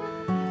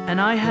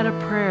 and I had a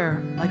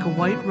prayer like a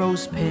white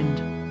rose pinned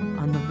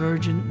on the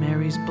Virgin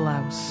Mary's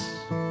blouse.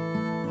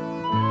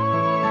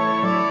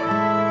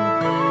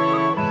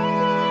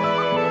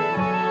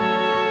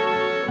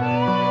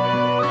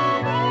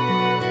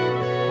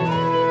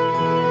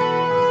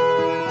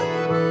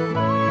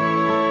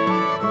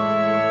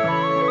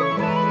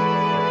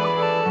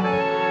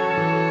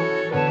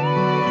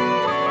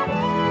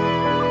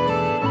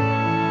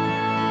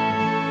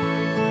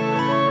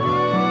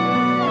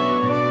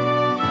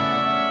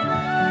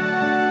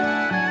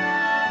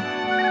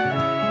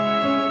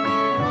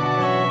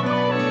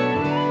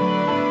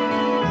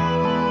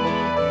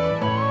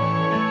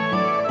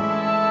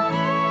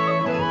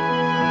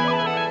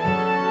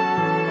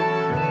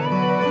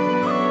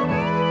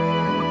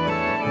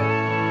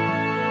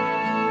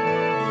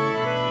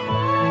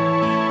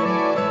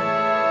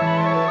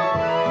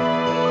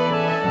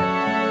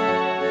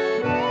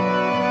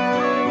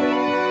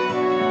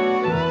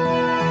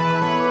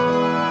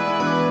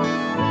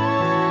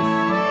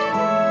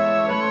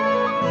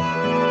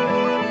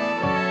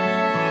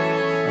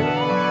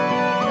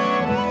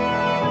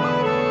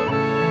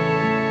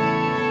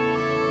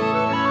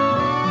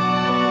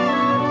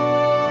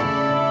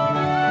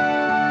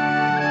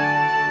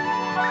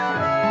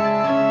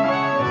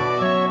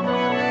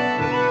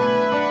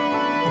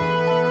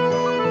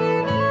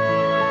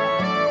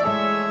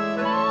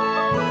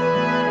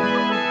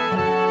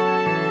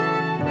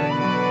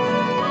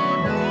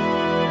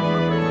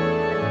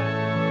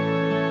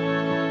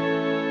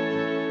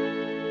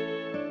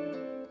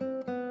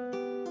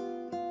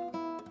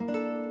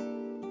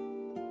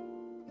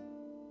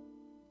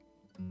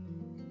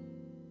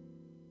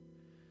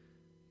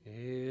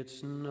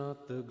 It's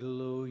not the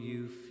glow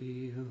you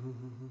feel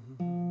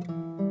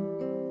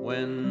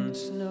when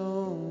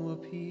snow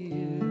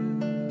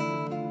appears.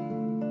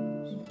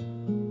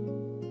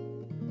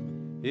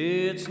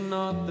 It's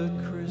not the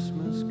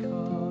Christmas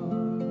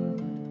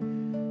card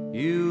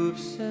you've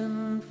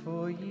sent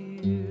for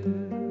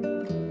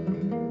years.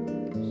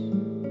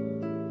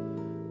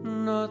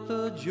 Not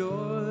the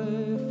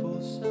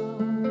joyful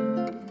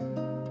sound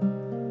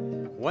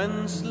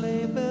when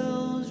sleigh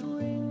bells ring.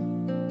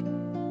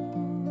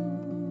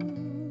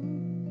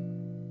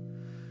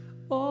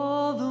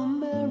 All the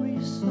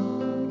merry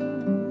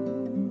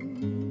songs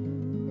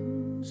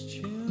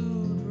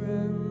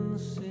children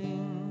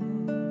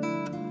sing.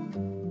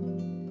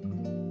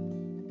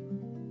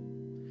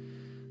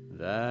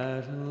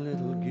 That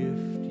little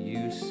gift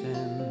you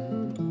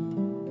send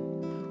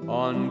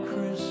on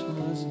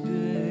Christmas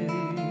Day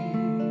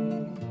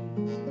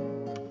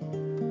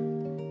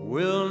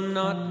will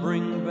not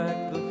bring back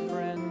the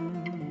friend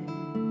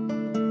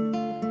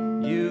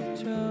you've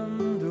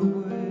turned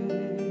away.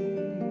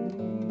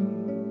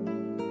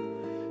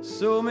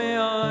 So may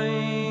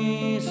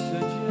I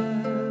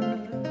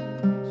suggest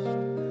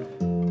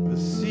the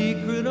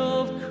secret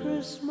of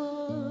Christmas?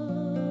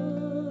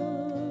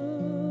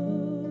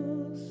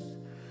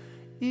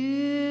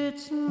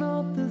 It's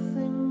not the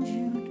things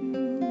you do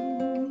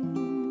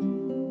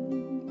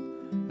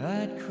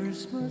at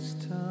Christmas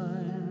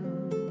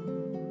time,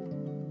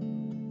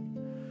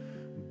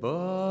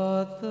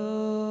 but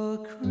the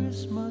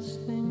Christmas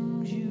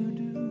things you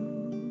do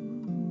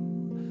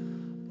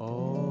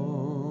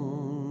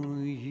all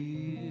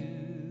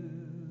year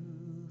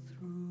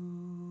through.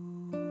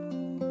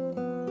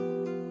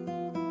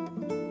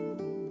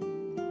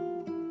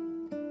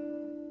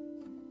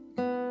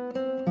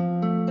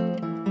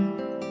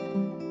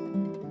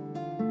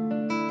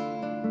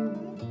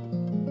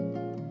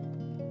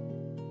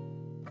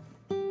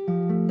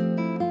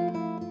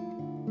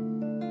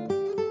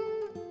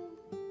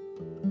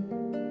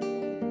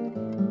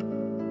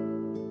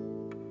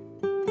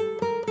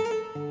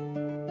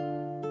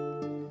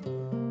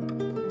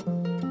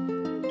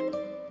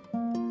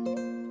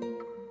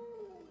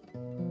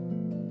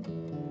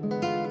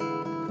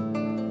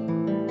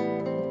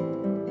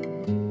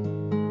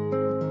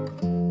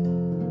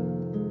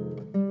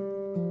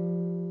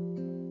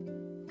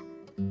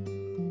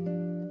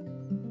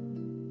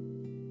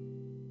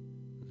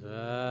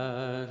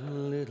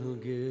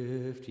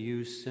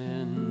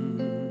 send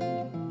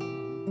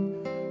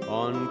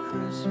on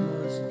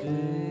Christmas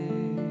Day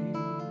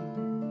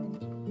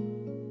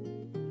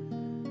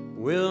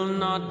will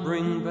not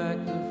bring back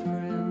the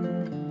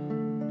friend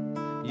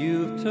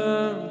you've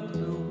turned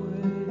away.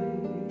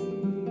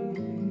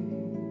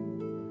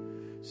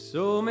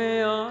 So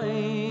may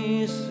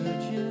I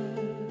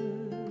suggest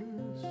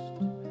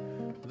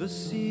the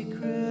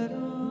secret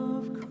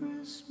of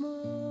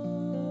Christmas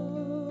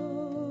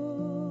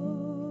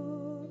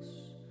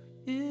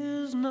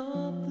is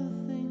not the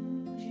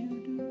things you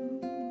do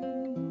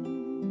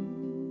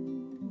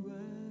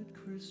at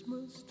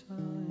Christmas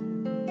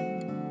time,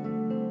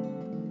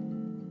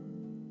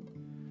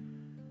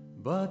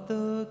 but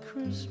the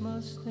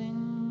Christmas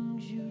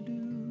things you do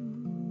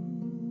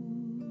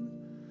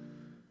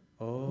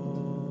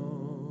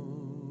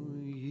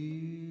all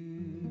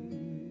year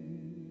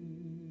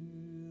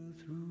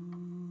through.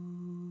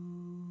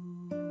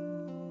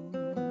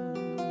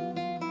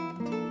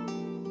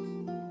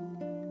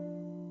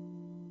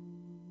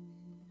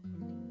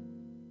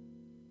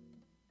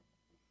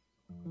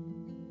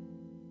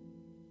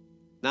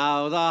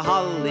 Now the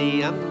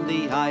holly and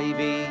the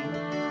ivy,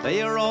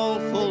 they are all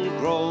full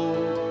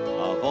grown.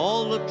 Of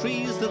all the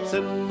trees that's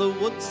in the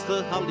woods,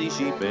 the holly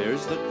she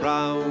bears the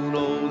crown.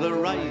 Oh, the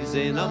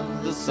rising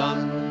of the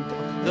sun,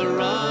 the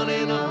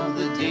running of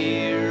the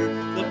deer,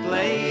 the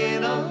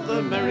playing of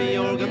the merry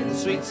organ,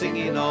 sweet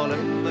singing all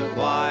in the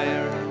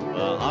choir.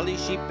 The holly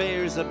she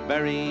bears a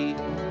berry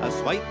as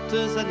white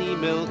as any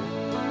milk,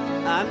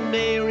 and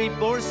Mary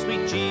bore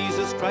sweet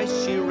Jesus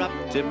Christ, she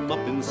wrapped him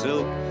up in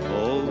silk.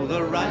 Oh,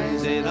 the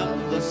rising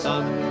of the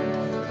sun,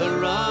 the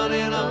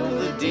running of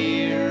the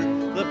deer,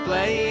 the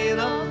playing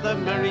of the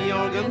merry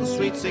organ,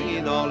 sweet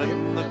singing all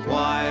in the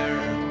choir.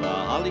 The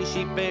holly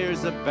she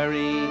bears a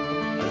berry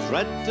as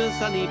red as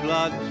honey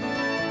blood,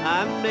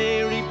 and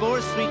Mary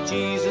bore sweet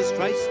Jesus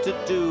Christ to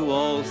do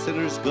all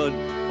sinners good.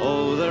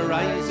 Oh, the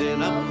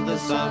rising of the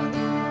sun,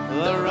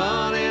 the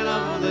running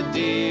of the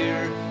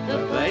deer,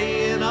 the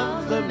playing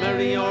of the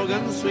merry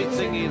organ, sweet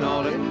singing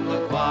all in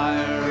the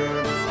choir.